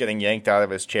is getting yanked out of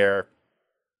his chair,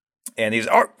 and he's,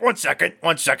 "Oh, one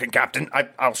second, Captain.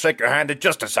 I'll shake your hand in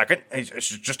just a second. It's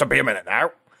just to be a minute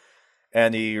now."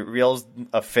 And he reels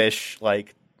a fish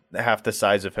like half the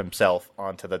size of himself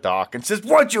onto the dock and says,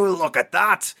 "Would you look at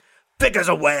that? Big as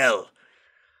a whale."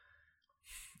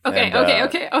 Okay.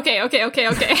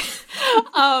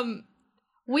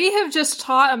 We have just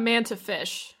taught a man to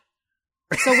fish.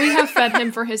 So we have fed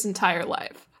him for his entire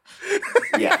life.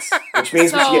 Yes, which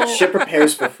means we should get ship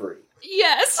repairs for free.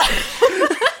 Yes.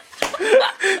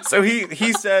 So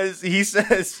he says,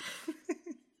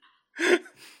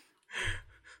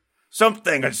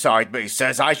 something inside me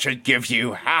says I should give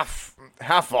you half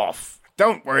off.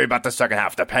 Don't worry about the second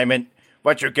half of the payment.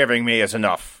 What you're giving me is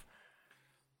enough.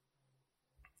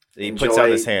 He puts out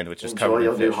his hand, which is covered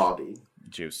in fish hobby.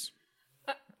 juice.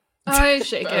 I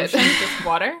shake it. Just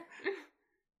water?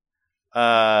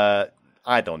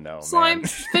 I don't know, Slime. man.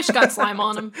 Fish got slime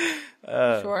on him.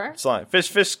 Sure. Slime.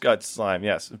 Fish got slime,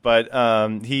 yes. But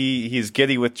he's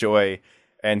giddy with joy,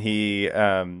 and he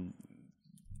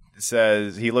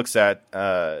says, he looks at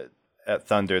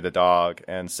Thunder the dog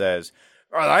and says,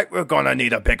 "All right, we're gonna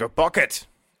need a bigger bucket."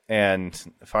 And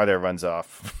Father runs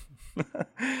off.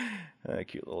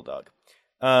 Cute little dog.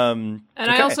 And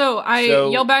okay. I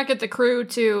yell back at the crew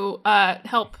to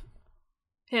help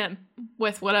him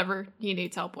with whatever he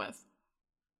needs help with.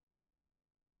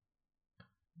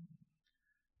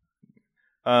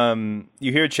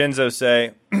 You hear Chinzo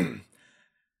say,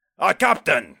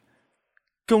 Captain,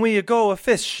 can we go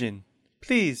a-fishing,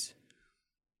 please?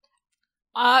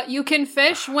 You can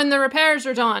fish when the repairs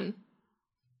are done.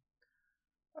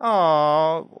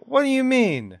 Aw, what do you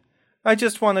mean? I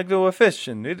just want to go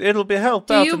a-fishing. It'll be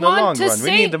help out in the long run. We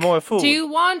need more food. Do you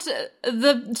want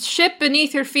the ship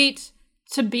beneath your feet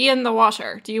to be in the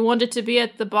water? Do you want it to be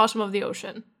at the bottom of the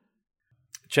ocean?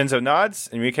 Chinzo nods.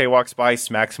 Enrique walks by,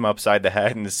 smacks him upside the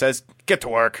head, and says, "Get to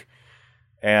work."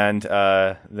 And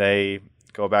they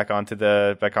go back onto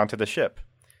the ship.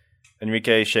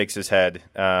 Enrique shakes his head.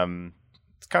 It's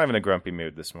kind of in a grumpy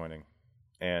mood this morning,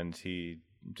 and he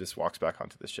just walks back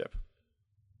onto the ship.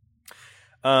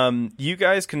 You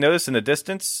guys can notice in the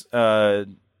distance,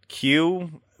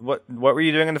 Q. What were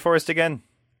you doing in the forest again?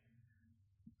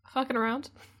 Fucking around.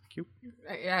 Q.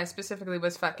 Yeah, I specifically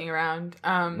was fucking around.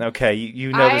 Okay,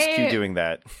 you noticed Q doing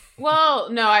that.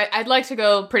 Well, no, I'd like to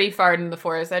go pretty far in the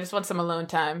forest. I just want some alone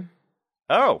time.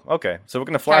 Oh, okay. So we're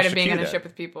gonna flash Tired of being Q on a then. ship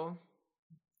with people.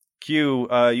 Q,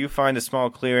 you find a small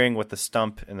clearing with a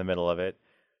stump in the middle of it.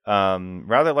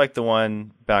 Rather like the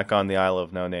one back on the Isle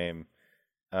of No Name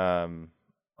a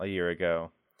year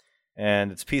ago.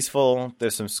 And it's peaceful.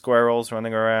 There's some squirrels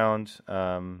running around,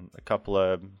 a couple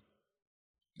of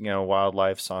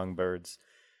wildlife, songbirds.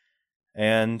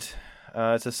 And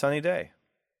it's a sunny day.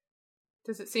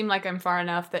 Does it seem like I'm far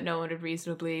enough that no one would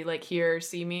reasonably hear or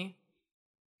see me?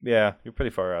 Yeah, you're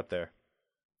pretty far out there.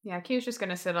 Yeah, Q's just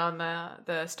gonna sit on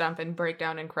the stump and break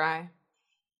down and cry.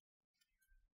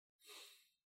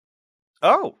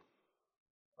 Oh!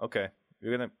 Okay.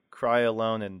 You're gonna cry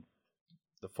alone in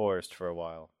the forest for a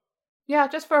while. Yeah,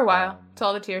 just for a while, till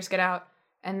all the tears get out.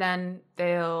 And then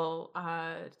they'll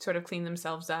sort of clean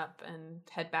themselves up and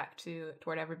head back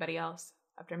toward everybody else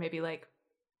after maybe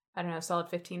a solid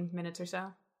 15 minutes or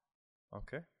so.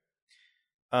 Okay.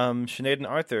 Sinead and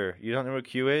Arthur, you don't know where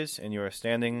Q is, and you are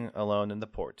standing alone in the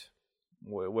port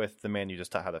with the man you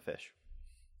just taught how to fish.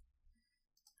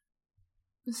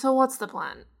 So what's the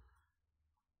plan?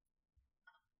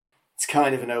 It's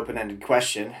kind of an open-ended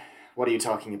question. What are you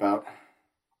talking about?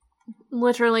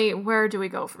 Literally, where do we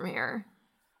go from here?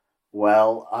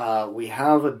 Well, we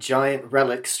have a giant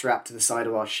relic strapped to the side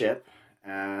of our ship,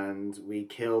 and we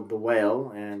killed the whale,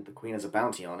 and the Queen has a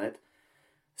bounty on it.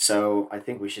 So I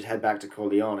think we should head back to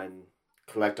Corleone and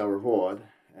collect our reward,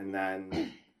 and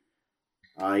then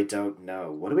I don't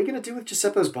know. What are we going to do with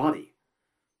Giuseppe's body?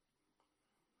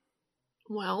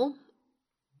 Well,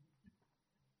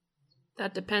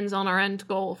 that depends on our end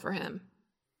goal for him.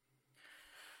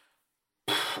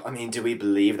 I mean, do we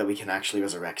believe that we can actually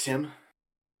resurrect him?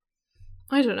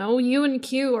 I don't know. You and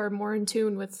Q are more in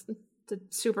tune with the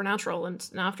supernatural and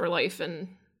an afterlife and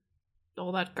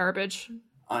all that garbage.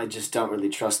 I just don't really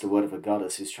trust the word of a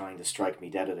goddess who's trying to strike me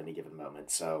dead at any given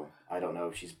moment, so I don't know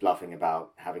if she's bluffing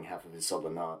about having half of his soul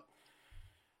or not.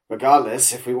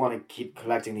 Regardless, if we want to keep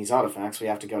collecting these artifacts, we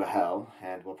have to go to hell,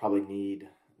 and we'll probably need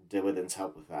Dilwithin's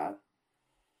help with that.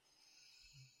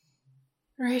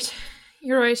 Right.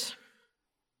 You're right.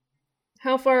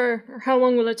 How far, or how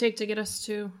long will it take to get us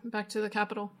back to the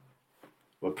capital?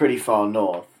 We're pretty far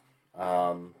north.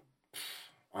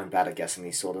 I'm bad at guessing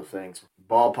these sort of things.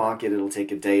 Ballpark it, it'll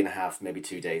take a day and a half, maybe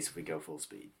 2 days if we go full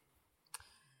speed.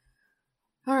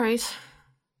 Alright.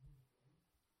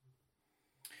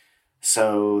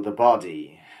 So, the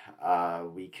body,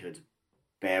 we could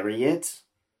bury it,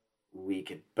 we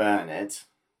could burn it,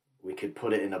 we could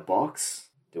put it in a box.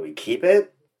 Do we keep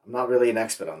it? I'm not really an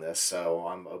expert on this, so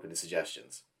I'm open to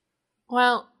suggestions.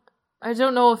 Well, I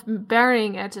don't know if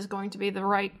burying it is going to be the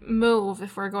right move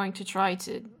if we're going to try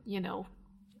to,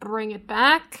 bring it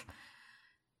back.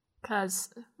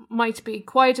 Because might be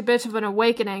quite a bit of an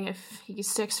awakening if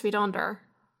he's 6 feet under.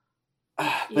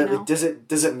 But does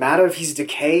it matter if he's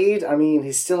decayed? I mean,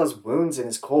 he still has wounds in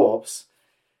his corpse.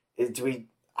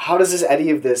 How does this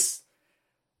any of this...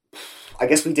 I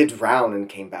guess we did drown and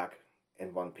came back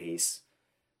in one piece.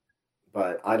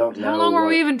 But I don't know. How long were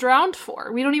we even drowned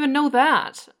for? We don't even know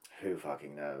that. Who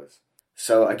fucking knows?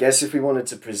 So I guess if we wanted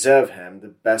to preserve him, the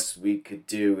best we could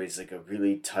do is like a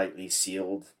really tightly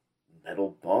sealed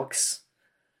metal box.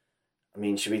 I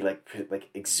mean, should we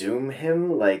exhume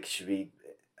him? Should we?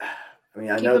 I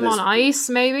mean, Keep him on ice,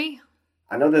 maybe.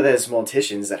 I know that there's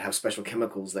morticians that have special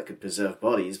chemicals that could preserve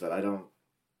bodies, but I don't.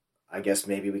 I guess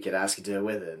maybe we could ask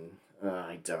Derwithin.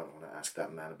 I don't want to ask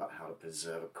that man about how to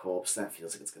preserve a corpse. That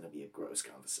feels like it's going to be a gross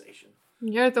conversation.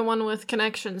 You're the one with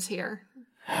connections here.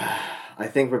 I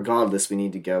think regardless, we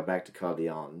need to go back to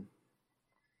Cardion.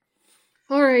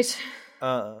 Alright.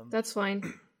 That's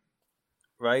fine.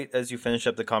 Right as you finish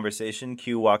up the conversation,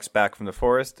 Q walks back from the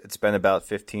forest. It's been about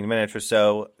 15 minutes or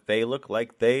so. They look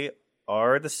like they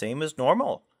are the same as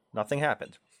normal. Nothing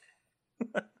happened.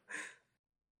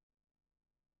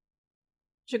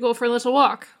 Should go for a little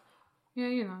walk.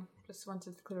 Yeah, just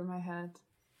wanted to clear my head.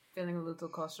 Feeling a little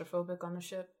claustrophobic on the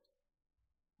ship.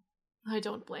 I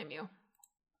don't blame you.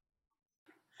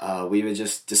 We were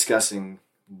just discussing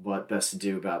what best to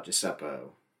do about Giuseppe.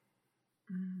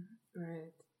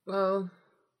 Right. Well...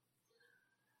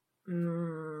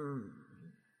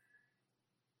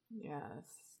 yeah,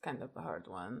 it's kind of a hard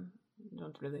one.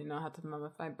 Don't really know how to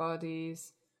mummify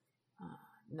bodies.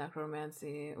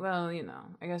 Necromancy. Well,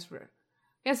 I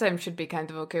guess I should be kind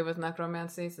of okay with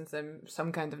necromancy, since I'm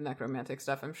some kind of necromantic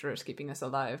stuff I'm sure is keeping us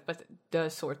alive, but it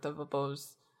does sort of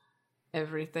oppose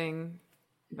everything.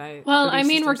 Well, I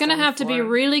mean, we're gonna have to be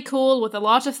really cool with a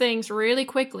lot of things really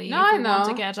quickly if we want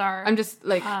to get our I'm just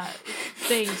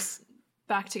things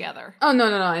back together. Oh,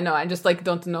 no, I know. I just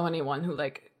don't know anyone who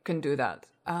can do that.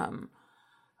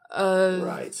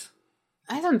 Right.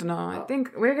 I don't know. I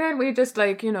think we're good. We just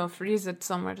freeze it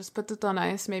somewhere. Just put it on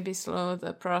ice. Maybe slow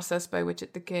the process by which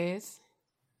it decays.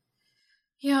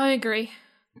 Yeah, I agree.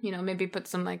 Maybe put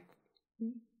some I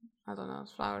don't know,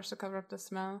 flowers to cover up the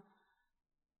smell.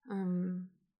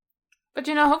 But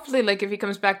hopefully, if he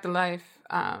comes back to life,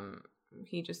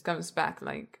 he just comes back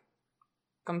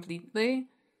completely.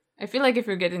 I feel like if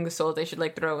you're getting the soul, they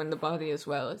should throw in the body as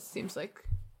well. It seems like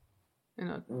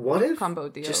what if combo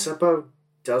deal. Giuseppe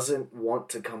doesn't want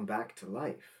to come back to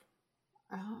life?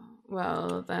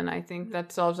 Well, then I think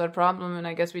that solves our problem, and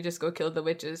I guess we just go kill the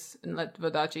witches and let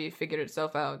Vodacce figure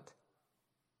itself out.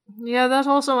 Yeah, that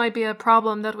also might be a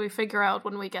problem that we figure out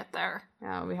when we get there.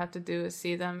 Yeah, all we have to do is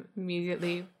see them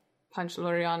immediately punch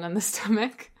Lorian in the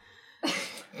stomach.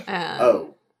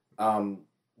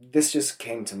 This just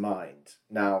came to mind.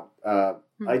 Now,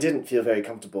 I didn't feel very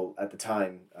comfortable at the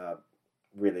time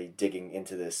really digging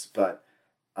into this, but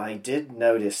I did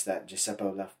notice that Giuseppe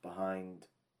left behind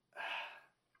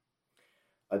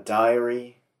a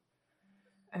diary.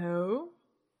 Oh?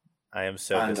 I am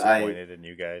so disappointed in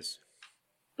you guys.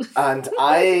 And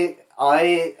I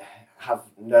have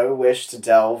no wish to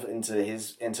delve into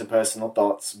his interpersonal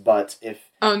thoughts, but if...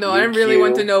 Oh no, I really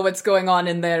want to know what's going on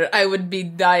in there. I would be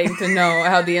dying to know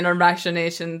how the inner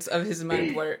machinations of his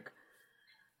mind work.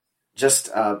 Just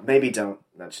maybe don't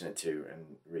mention it to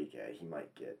Enrique. He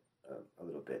might get a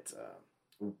little bit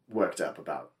worked up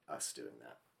about us doing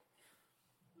that.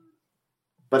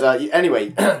 But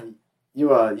anyway,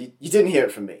 you didn't hear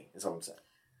it from me, is all I'm saying.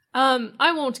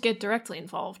 I won't get directly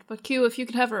involved, but Q, if you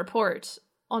could have a report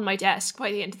on my desk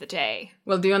by the end of the day.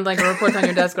 Well, do you want, like, a report on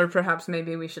your desk, or perhaps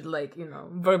maybe we should, like,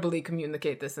 verbally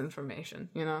communicate this information,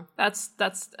 That's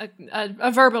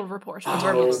a verbal report.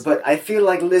 But I feel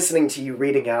like listening to you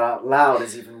reading it out loud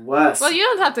is even worse. Well, you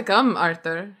don't have to come,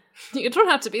 Arthur. You don't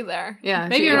have to be there. Yeah.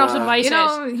 Maybe you're not invited.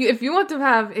 If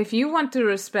you want to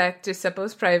respect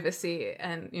Giuseppo's privacy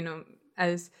and,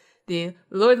 as the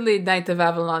lordly knight of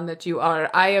Avalon that you are,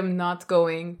 I am not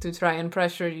going to try and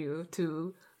pressure you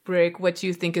to break what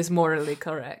you think is morally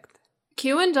correct.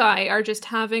 Q and I are just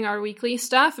having our weekly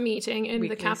staff meeting in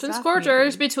the captain's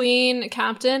quarters between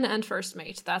captain and first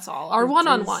mate. That's all. Our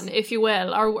one-on-one, if you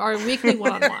will. Our weekly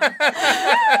one-on-one.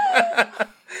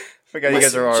 Forgot you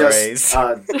guys are RAs.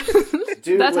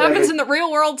 That happens in the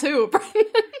real world too, Brandon.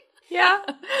 Yeah.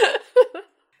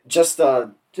 Just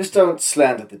don't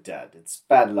slander the dead. It's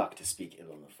bad luck to speak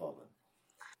ill on the fallen.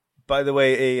 By the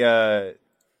way, a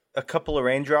couple of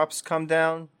raindrops come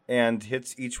down and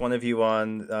hits each one of you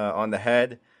on the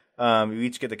head. You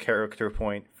each get a character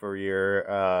point for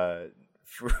your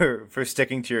for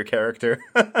sticking to your character.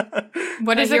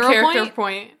 What is a character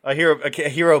point? A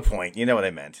hero point. You know what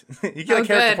I meant. You get a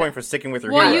character point for sticking with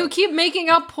your hero. Well, you keep making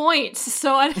up points,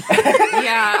 so I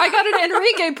I got an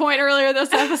Enrique point earlier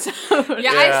this episode.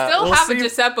 Yeah, I still have a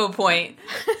Giuseppe point.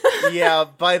 Yeah,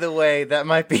 by the way, that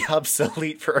might be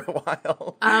obsolete for a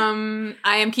while.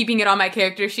 I am keeping it on my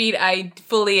character sheet. I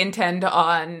fully intend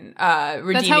on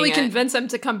redeeming That's how we it. convince him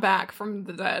to come back from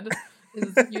the dead.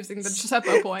 Is using the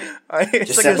Giuseppe point.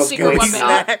 It's like a secret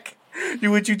snack.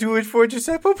 Would you do it for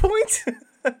Giuseppe point?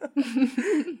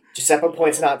 Giuseppe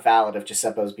point's not valid if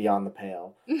Giuseppe's beyond the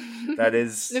pale. That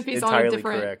is if he's entirely on a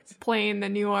different correct. plane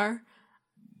than you are.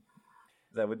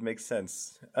 That would make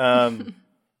sense.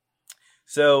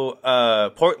 So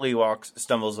Portly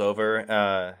stumbles over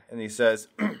and he says,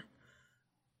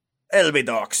 "It'll be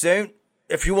dark soon.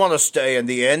 If you want to stay in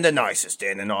the inn, the nicest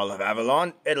inn in all of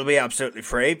Avalon, it'll be absolutely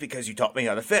free because you taught me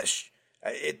how to fish.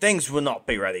 Things will not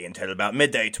be ready until about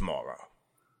midday tomorrow."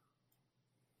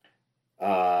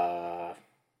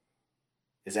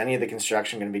 Is any of the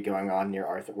construction going to be going on near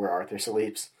where Arthur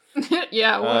sleeps?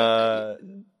 Yeah.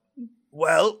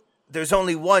 Well, there's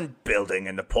only one building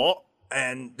in the port,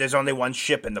 and there's only one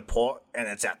ship in the port, and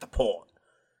it's at the port.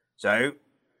 So,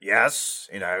 yes,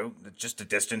 just the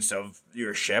distance of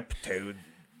your ship to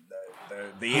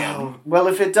the inn. Oh, well,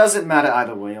 if it doesn't matter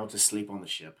either way, I'll just sleep on the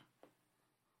ship.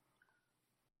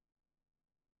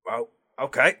 Well,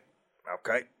 okay.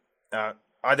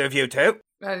 Either of you two?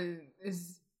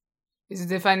 Is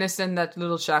the finest in that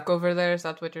little shack over there? Is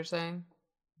that what you're saying?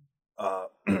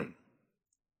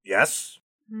 Yes.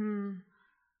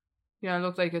 Yeah, it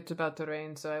looks like it's about to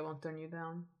rain, so I won't turn you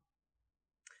down.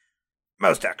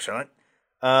 Most excellent.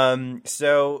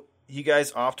 So you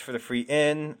guys opt for the free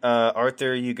inn.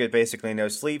 Arthur, you get basically no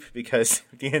sleep because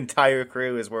the entire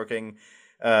crew is working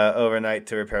overnight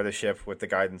to repair the ship with the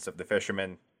guidance of the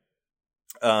fishermen.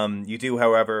 You do,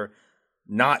 however,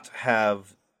 not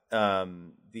have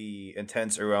the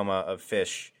intense aroma of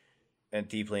fish and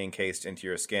deeply encased into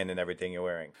your skin and everything you're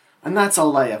wearing. And that's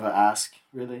all I ever ask,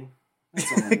 really.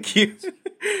 That's all I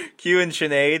Q and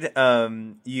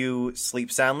Sinead, you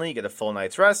sleep soundly, you get a full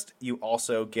night's rest. You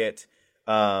also get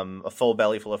a full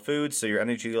belly full of food, so your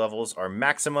energy levels are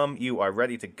maximum. You are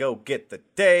ready to go get the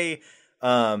day.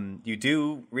 You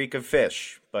do reek of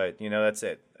fish, but that's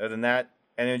it. Other than that,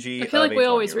 energy. I feel like we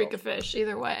always reek of fish,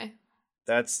 either way.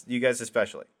 That's you guys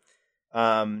especially.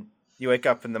 You wake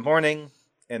up in the morning,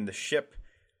 and the ship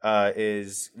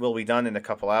will be done in a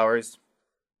couple hours.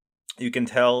 You can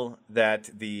tell that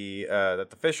the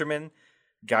fishermen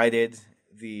guided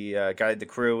the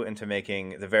crew into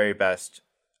making the very best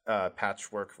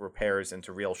patchwork repairs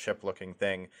into real ship-looking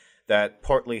thing that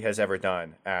Portly has ever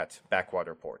done at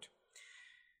Backwater Port.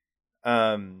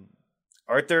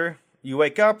 Arthur, you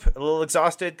wake up a little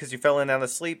exhausted because you fell in out of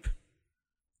sleep,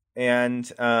 and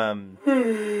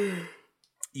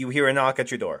you hear a knock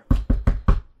at your door.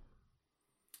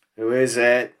 Who is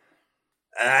it?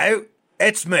 Hello,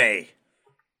 it's me.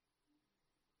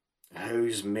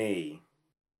 Who's me?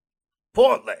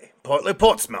 Portly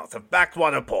Portsmouth of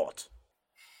Backwater Port.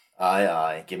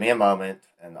 Aye. Give me a moment.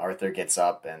 And Arthur gets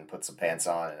up and puts some pants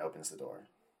on and opens the door.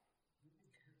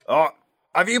 Oh,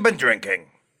 have you been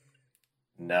drinking?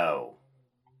 No.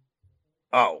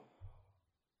 Oh.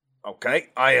 Okay,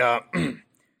 I've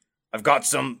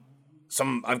got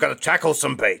I've got to tackle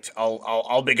some bait.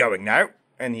 I'll be going now.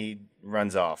 And he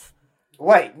runs off.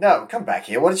 Wait, no, come back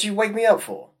here. What did you wake me up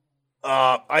for?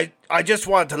 I just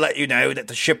wanted to let you know that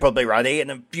the ship will be ready in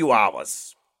a few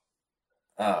hours.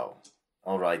 Oh,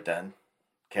 all right then.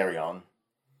 Carry on.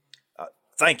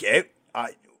 Thank you.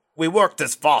 We worked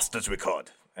as fast as we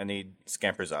could. And he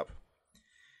scampers up.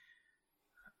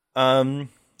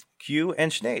 Q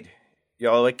and Sinead,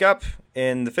 y'all wake up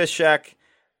in the fish shack.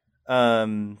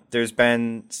 There's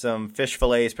been some fish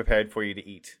fillets prepared for you to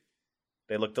eat.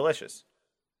 They look delicious.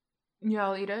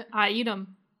 Y'all eat it? I eat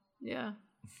them. Yeah.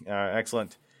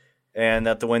 Excellent. And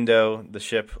at the window, the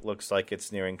ship looks like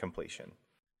it's nearing completion.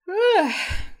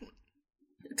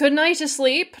 Good night to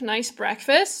sleep. Nice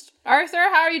breakfast. Arthur,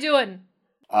 how are you doing?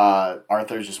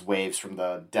 Arthur just waves from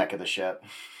the deck of the ship.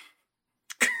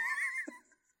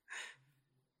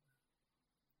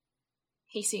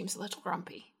 He seems a little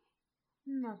grumpy.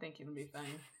 I think it'll be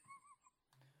fine.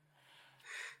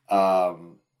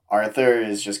 Arthur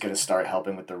is just going to start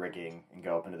helping with the rigging and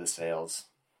go up into the sails,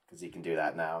 because he can do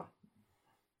that now.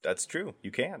 That's true. You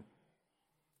can.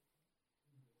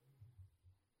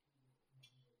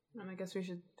 I guess we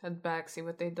should head back, see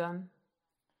what they've done.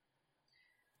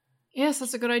 Yes,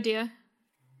 that's a good idea.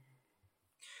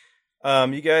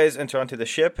 You guys enter onto the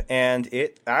ship, and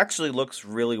it actually looks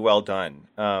really well done.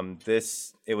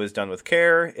 It was done with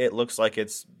care. It looks like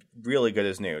it's really good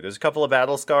as new. There's a couple of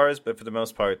battle scars, but for the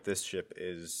most part, this ship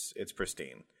it's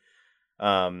pristine.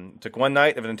 Took one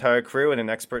night of an entire crew and an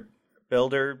expert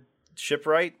builder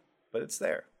shipwright, but it's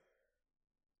there.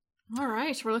 All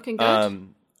right, we're looking good.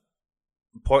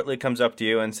 Portly comes up to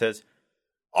you and says,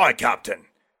 "Hi, Captain.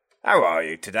 How are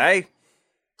you today?"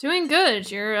 Doing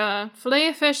good. Your fillet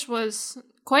of fish was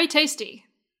quite tasty.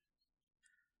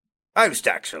 Most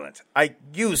excellent. I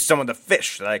used some of the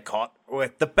fish that I caught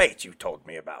with the bait you told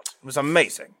me about. It was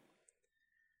amazing.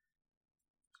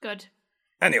 Good.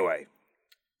 Anyway,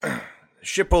 the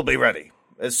ship will be ready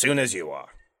as soon as you are.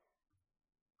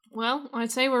 Well,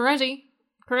 I'd say we're ready.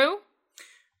 Crew?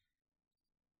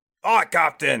 "Aye,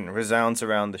 Captain," resounds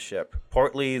around the ship.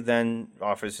 Portly then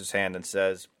offers his hand and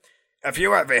says, "If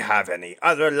you ever have any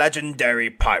other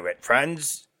legendary pirate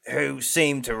friends who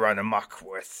seem to run amok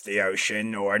with the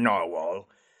ocean or narwhal,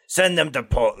 send them to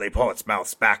Portly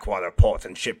Portsmouth's backwater port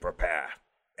and ship repair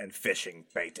and fishing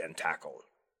bait and tackle.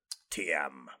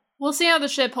 TM." We'll see how the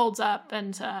ship holds up,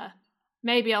 and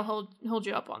maybe I'll hold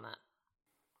you up on that.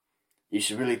 You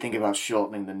should really think about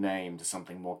shortening the name to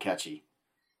something more catchy.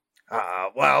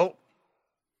 Well,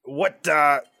 what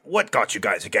got you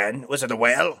guys again? Was it a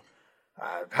whale?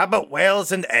 How about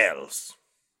whales and ales?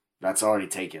 That's already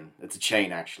taken. It's a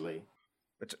chain, actually.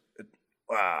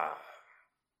 How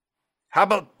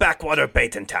about backwater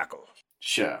bait and tackle?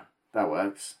 Sure, that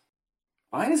works.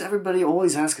 Why does everybody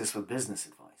always ask us for business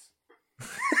advice?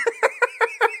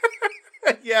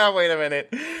 Yeah, wait a minute.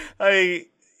 I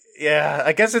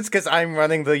guess it's because I'm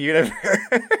running the universe.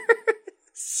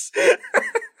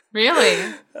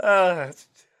 Really?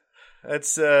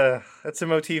 That's a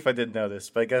motif I didn't notice,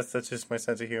 but I guess that's just my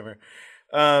sense of humor.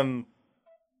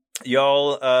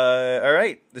 Y'all, all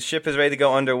right. The ship is ready to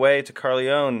go underway to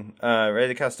Carleone. Ready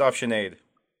to cast off, Sinead.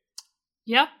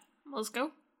 Yeah, let's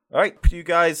go. All right, you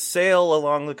guys sail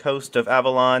along the coast of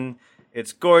Avalon.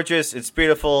 It's gorgeous. It's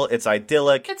beautiful. It's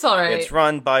idyllic. It's all right. It's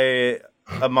run by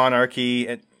a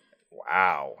monarchy.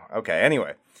 Wow. Okay.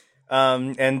 Anyway,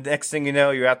 and next thing you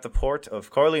know, you're at the port of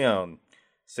Corleone,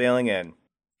 sailing in.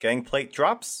 Gangplate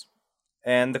drops,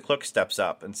 and the clerk steps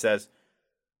up and says,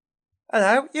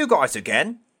 "Hello, you guys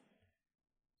again?"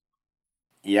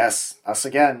 Yes, us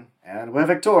again, and we're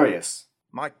victorious.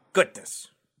 "My goodness.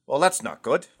 Well, that's not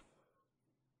good."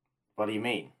 What do you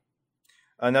mean?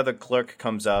 Another clerk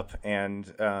comes up, and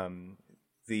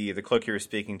the clerk you were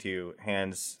speaking to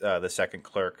hands the second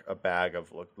clerk a bag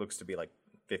of looks to be like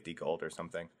 50 gold or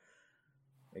something.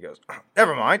 He goes,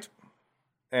 "Never mind,"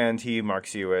 and he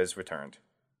marks you as returned.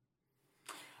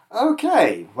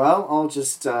 Okay, well, I'll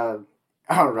just,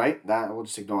 alright, we'll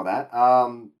just ignore that.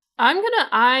 I'm gonna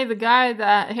eye the guy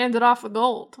that handed off the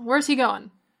gold. Where's he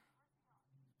going?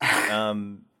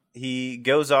 He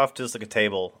goes off to just like a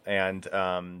table and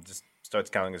just starts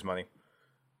counting his money.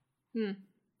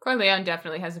 Corleone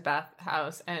definitely has a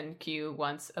bathhouse, and Q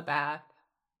wants a bath.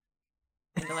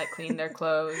 And to, clean their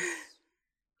clothes,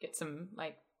 get some,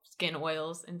 skin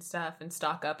oils and stuff, and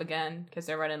stock up again, because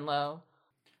they're running low.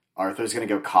 Arthur's gonna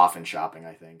go coffin shopping,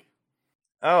 I think.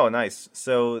 Oh, nice.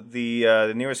 So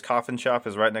the nearest coffin shop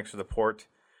is right next to the port.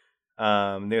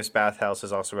 Nearest bathhouse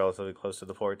is also relatively close to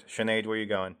the port. Sinead, where are you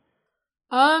going?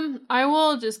 I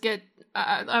will just get.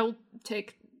 I will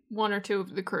take one or two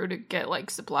of the crew to get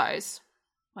supplies,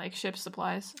 ship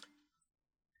supplies.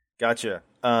 Gotcha.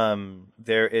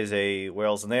 There is a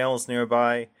Whales and Ales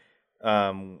nearby.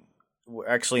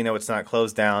 Actually, no, it's not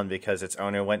closed down because its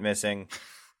owner went missing.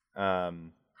 I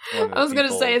was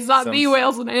gonna say it's not the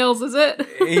Whales and Ales, is it?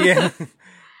 Yeah.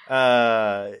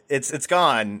 It's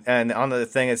gone, and on the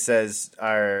thing it says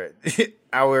our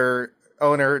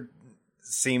owner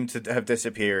seemed to have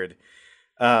disappeared.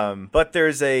 But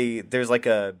there's like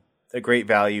a great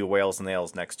value Whales and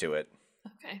Ales next to it.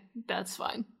 Okay, that's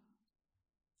fine.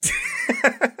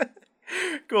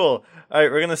 Cool. All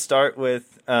right, we're gonna start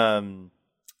with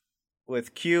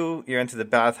Q. You're into the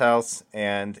bathhouse,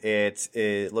 and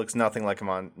it looks nothing like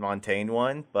a Montaigne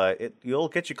one, but you'll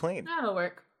get you clean. That'll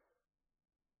work.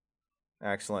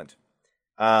 Excellent.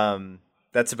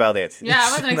 That's about it. Yeah,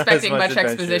 I wasn't expecting much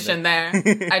exposition there.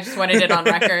 I just wanted it on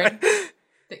record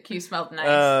that Q smelled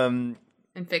nice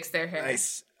and fixed their hair.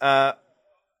 Nice.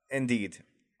 Indeed.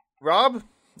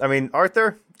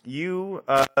 Arthur, you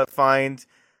find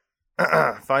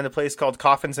a place called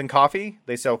Coffins and Coffee.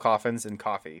 They sell coffins and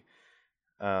coffee.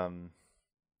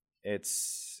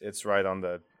 It's right on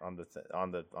the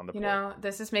port.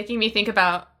 This is making me think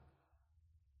about.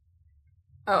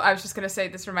 Oh, I was just gonna say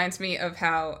this reminds me of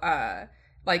how,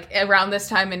 around this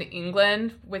time in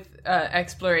England with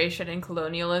exploration and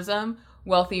colonialism,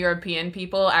 wealthy European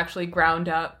people actually ground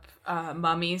up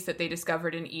mummies that they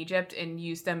discovered in Egypt and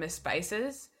used them as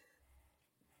spices,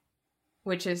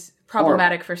 which is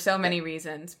problematic for so many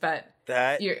reasons. But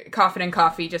your coffin and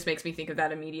coffee just makes me think of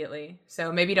that immediately.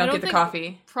 So maybe don't get the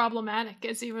coffee. Problematic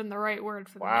is even the right word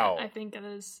for wow. that. I think it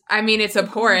is. I mean, it's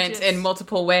abhorrent in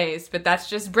multiple ways, but that's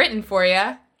just Britain for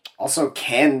you. Also,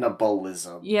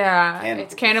 cannibalism. Yeah,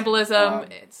 it's cannibalism.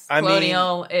 It's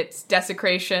colonial. It's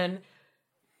desecration.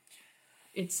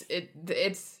 It's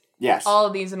yes, all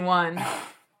of these in one.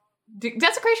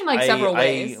 Desecration, several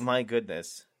ways. My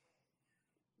goodness.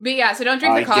 But yeah, so don't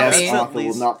drink the coffee. I guess Arthur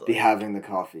will not be having the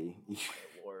coffee.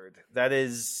 Lord,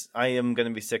 I am going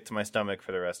to be sick to my stomach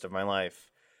for the rest of my life.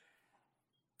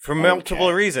 For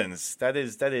multiple reasons. That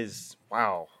is,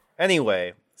 wow.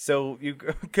 Anyway, so you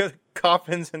get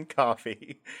coffins and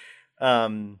coffee.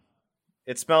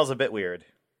 It smells a bit weird.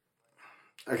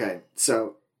 Okay,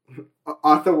 so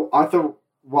Arthur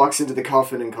walks into the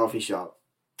coffin and coffee shop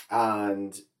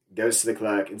and goes to the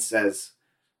clerk and says,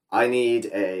 I need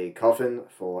a coffin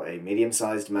for a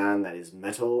medium-sized man that is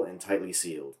metal and tightly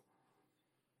sealed.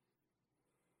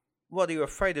 What, are you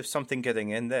afraid of something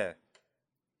getting in there?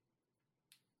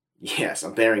 Yes,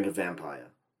 I'm bearing a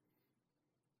vampire.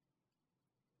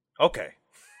 Okay.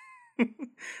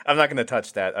 I'm not going to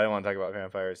touch that. I don't want to talk about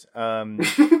vampires.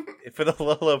 For the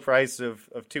low price of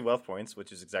 2 wealth points,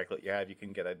 which is exactly what you have, you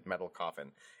can get a metal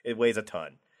coffin. It weighs a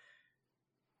ton.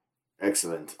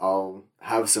 Excellent. I'll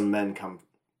have some men come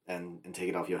and take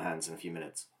it off your hands in a few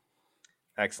minutes.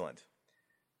 Excellent.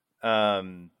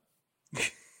 Sorry,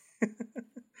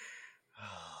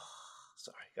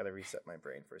 gotta reset my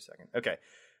brain for a second. Okay.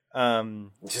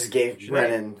 Just gave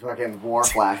Brennan fucking war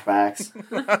flashbacks.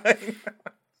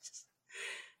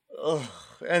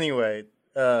 Anyway,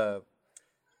 Sinead,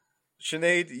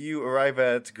 you arrive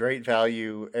at Great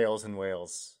Value Ales and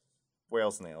Whales.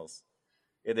 Whales and Ales.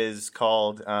 It is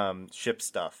called Ship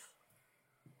Stuff.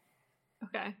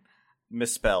 Okay.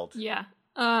 Misspelled. Yeah.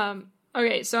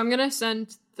 Okay, so I'm gonna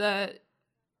send the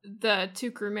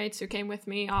 2 crewmates who came with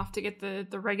me off to get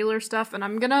the regular stuff, and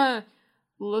I'm gonna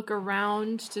look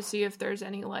around to see if there's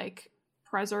any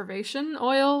preservation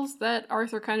oils that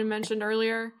Arthur kind of mentioned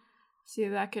earlier. See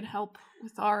if that could help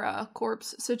with our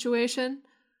corpse situation.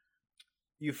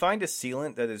 You find a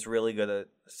sealant that is really good at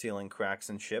sealing cracks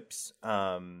in ships.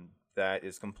 That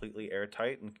is completely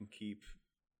airtight and can keep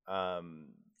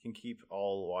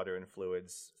all water and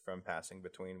fluids from passing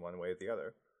between one way or the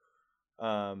other.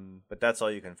 But that's all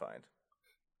you can find.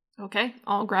 Okay,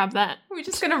 I'll grab that. We're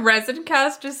just gonna resin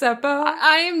cast Giuseppe.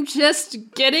 I am just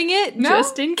getting it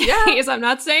just in case. Yeah. I'm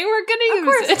not saying we're gonna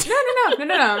use it.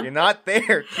 No. You're not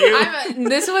there, Q.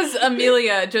 This was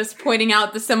Amelia just pointing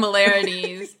out the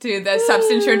similarities to the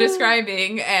substance you're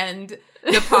describing and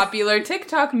the popular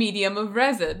TikTok medium of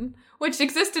resin, which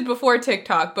existed before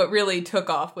TikTok, but really took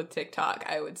off with TikTok,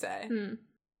 I would say.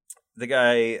 The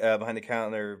guy behind the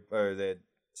counter that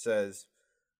says,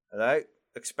 hello?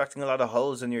 Expecting a lot of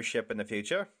holes in your ship in the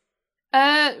future?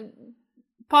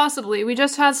 Possibly. We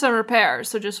just had some repairs,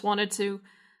 so just wanted to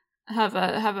have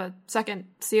a second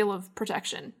seal of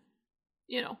protection.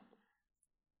 You know.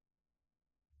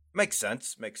 Makes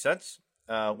sense.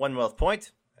 1 wealth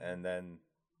point, and then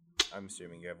I'm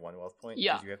assuming you have 1 wealth point.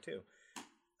 Yeah. Because you have 2.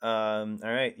 All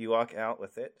right, you walk out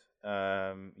with it.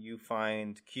 You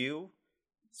find Q,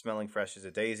 smelling fresh as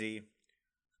a daisy.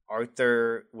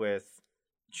 Arthur with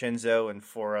Shinzo and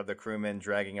 4 other crewmen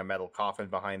dragging a metal coffin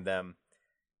behind them,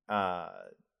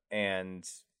 and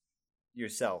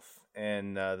yourself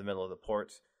in the middle of the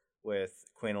port with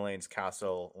Queen Elaine's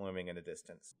castle looming in the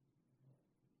distance.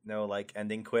 No, like,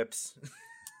 ending quips?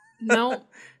 No.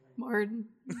 Martin.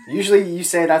 Usually you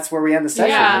say that's where we end the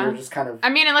session. Yeah. We're just kind of... I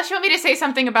mean, unless you want me to say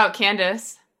something about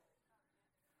Candace.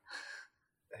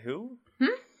 Who?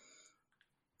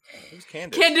 Who's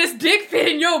Candace? Candace dick fit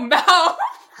in your mouth.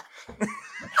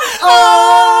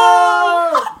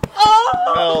 Oh!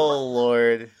 Oh,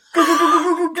 Lord.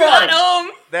 Got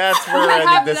him. That's where We we're have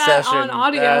ending the that session. on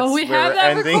audio. That's We where have we're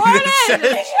that ending recorded.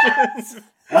 the session.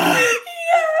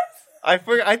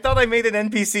 I thought I made an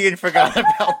NPC and forgot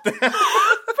about that.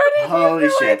 Holy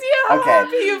shit. Idea how Okay.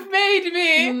 happy you've made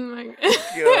me. Oh my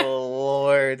God. Oh,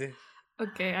 Lord.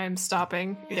 Okay, I'm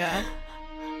stopping. Yeah.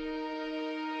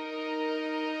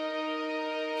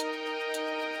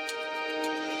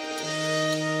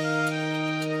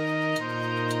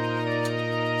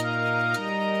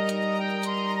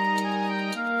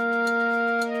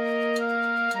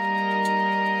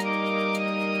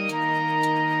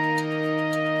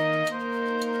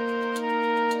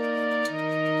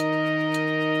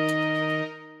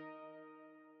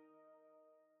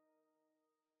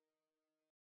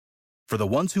 For the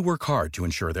ones who work hard to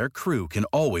ensure their crew can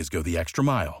always go the extra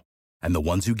mile, and the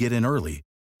ones who get in early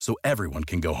so everyone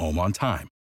can go home on time,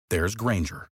 there's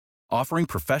Grainger, offering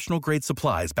professional-grade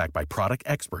supplies backed by product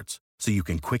experts so you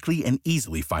can quickly and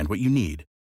easily find what you need.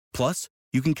 Plus,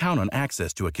 you can count on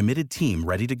access to a committed team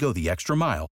ready to go the extra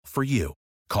mile for you.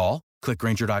 Call, click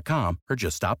Grainger.com, or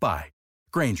just stop by.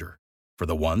 Grainger, for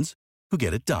the ones who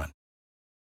get it done.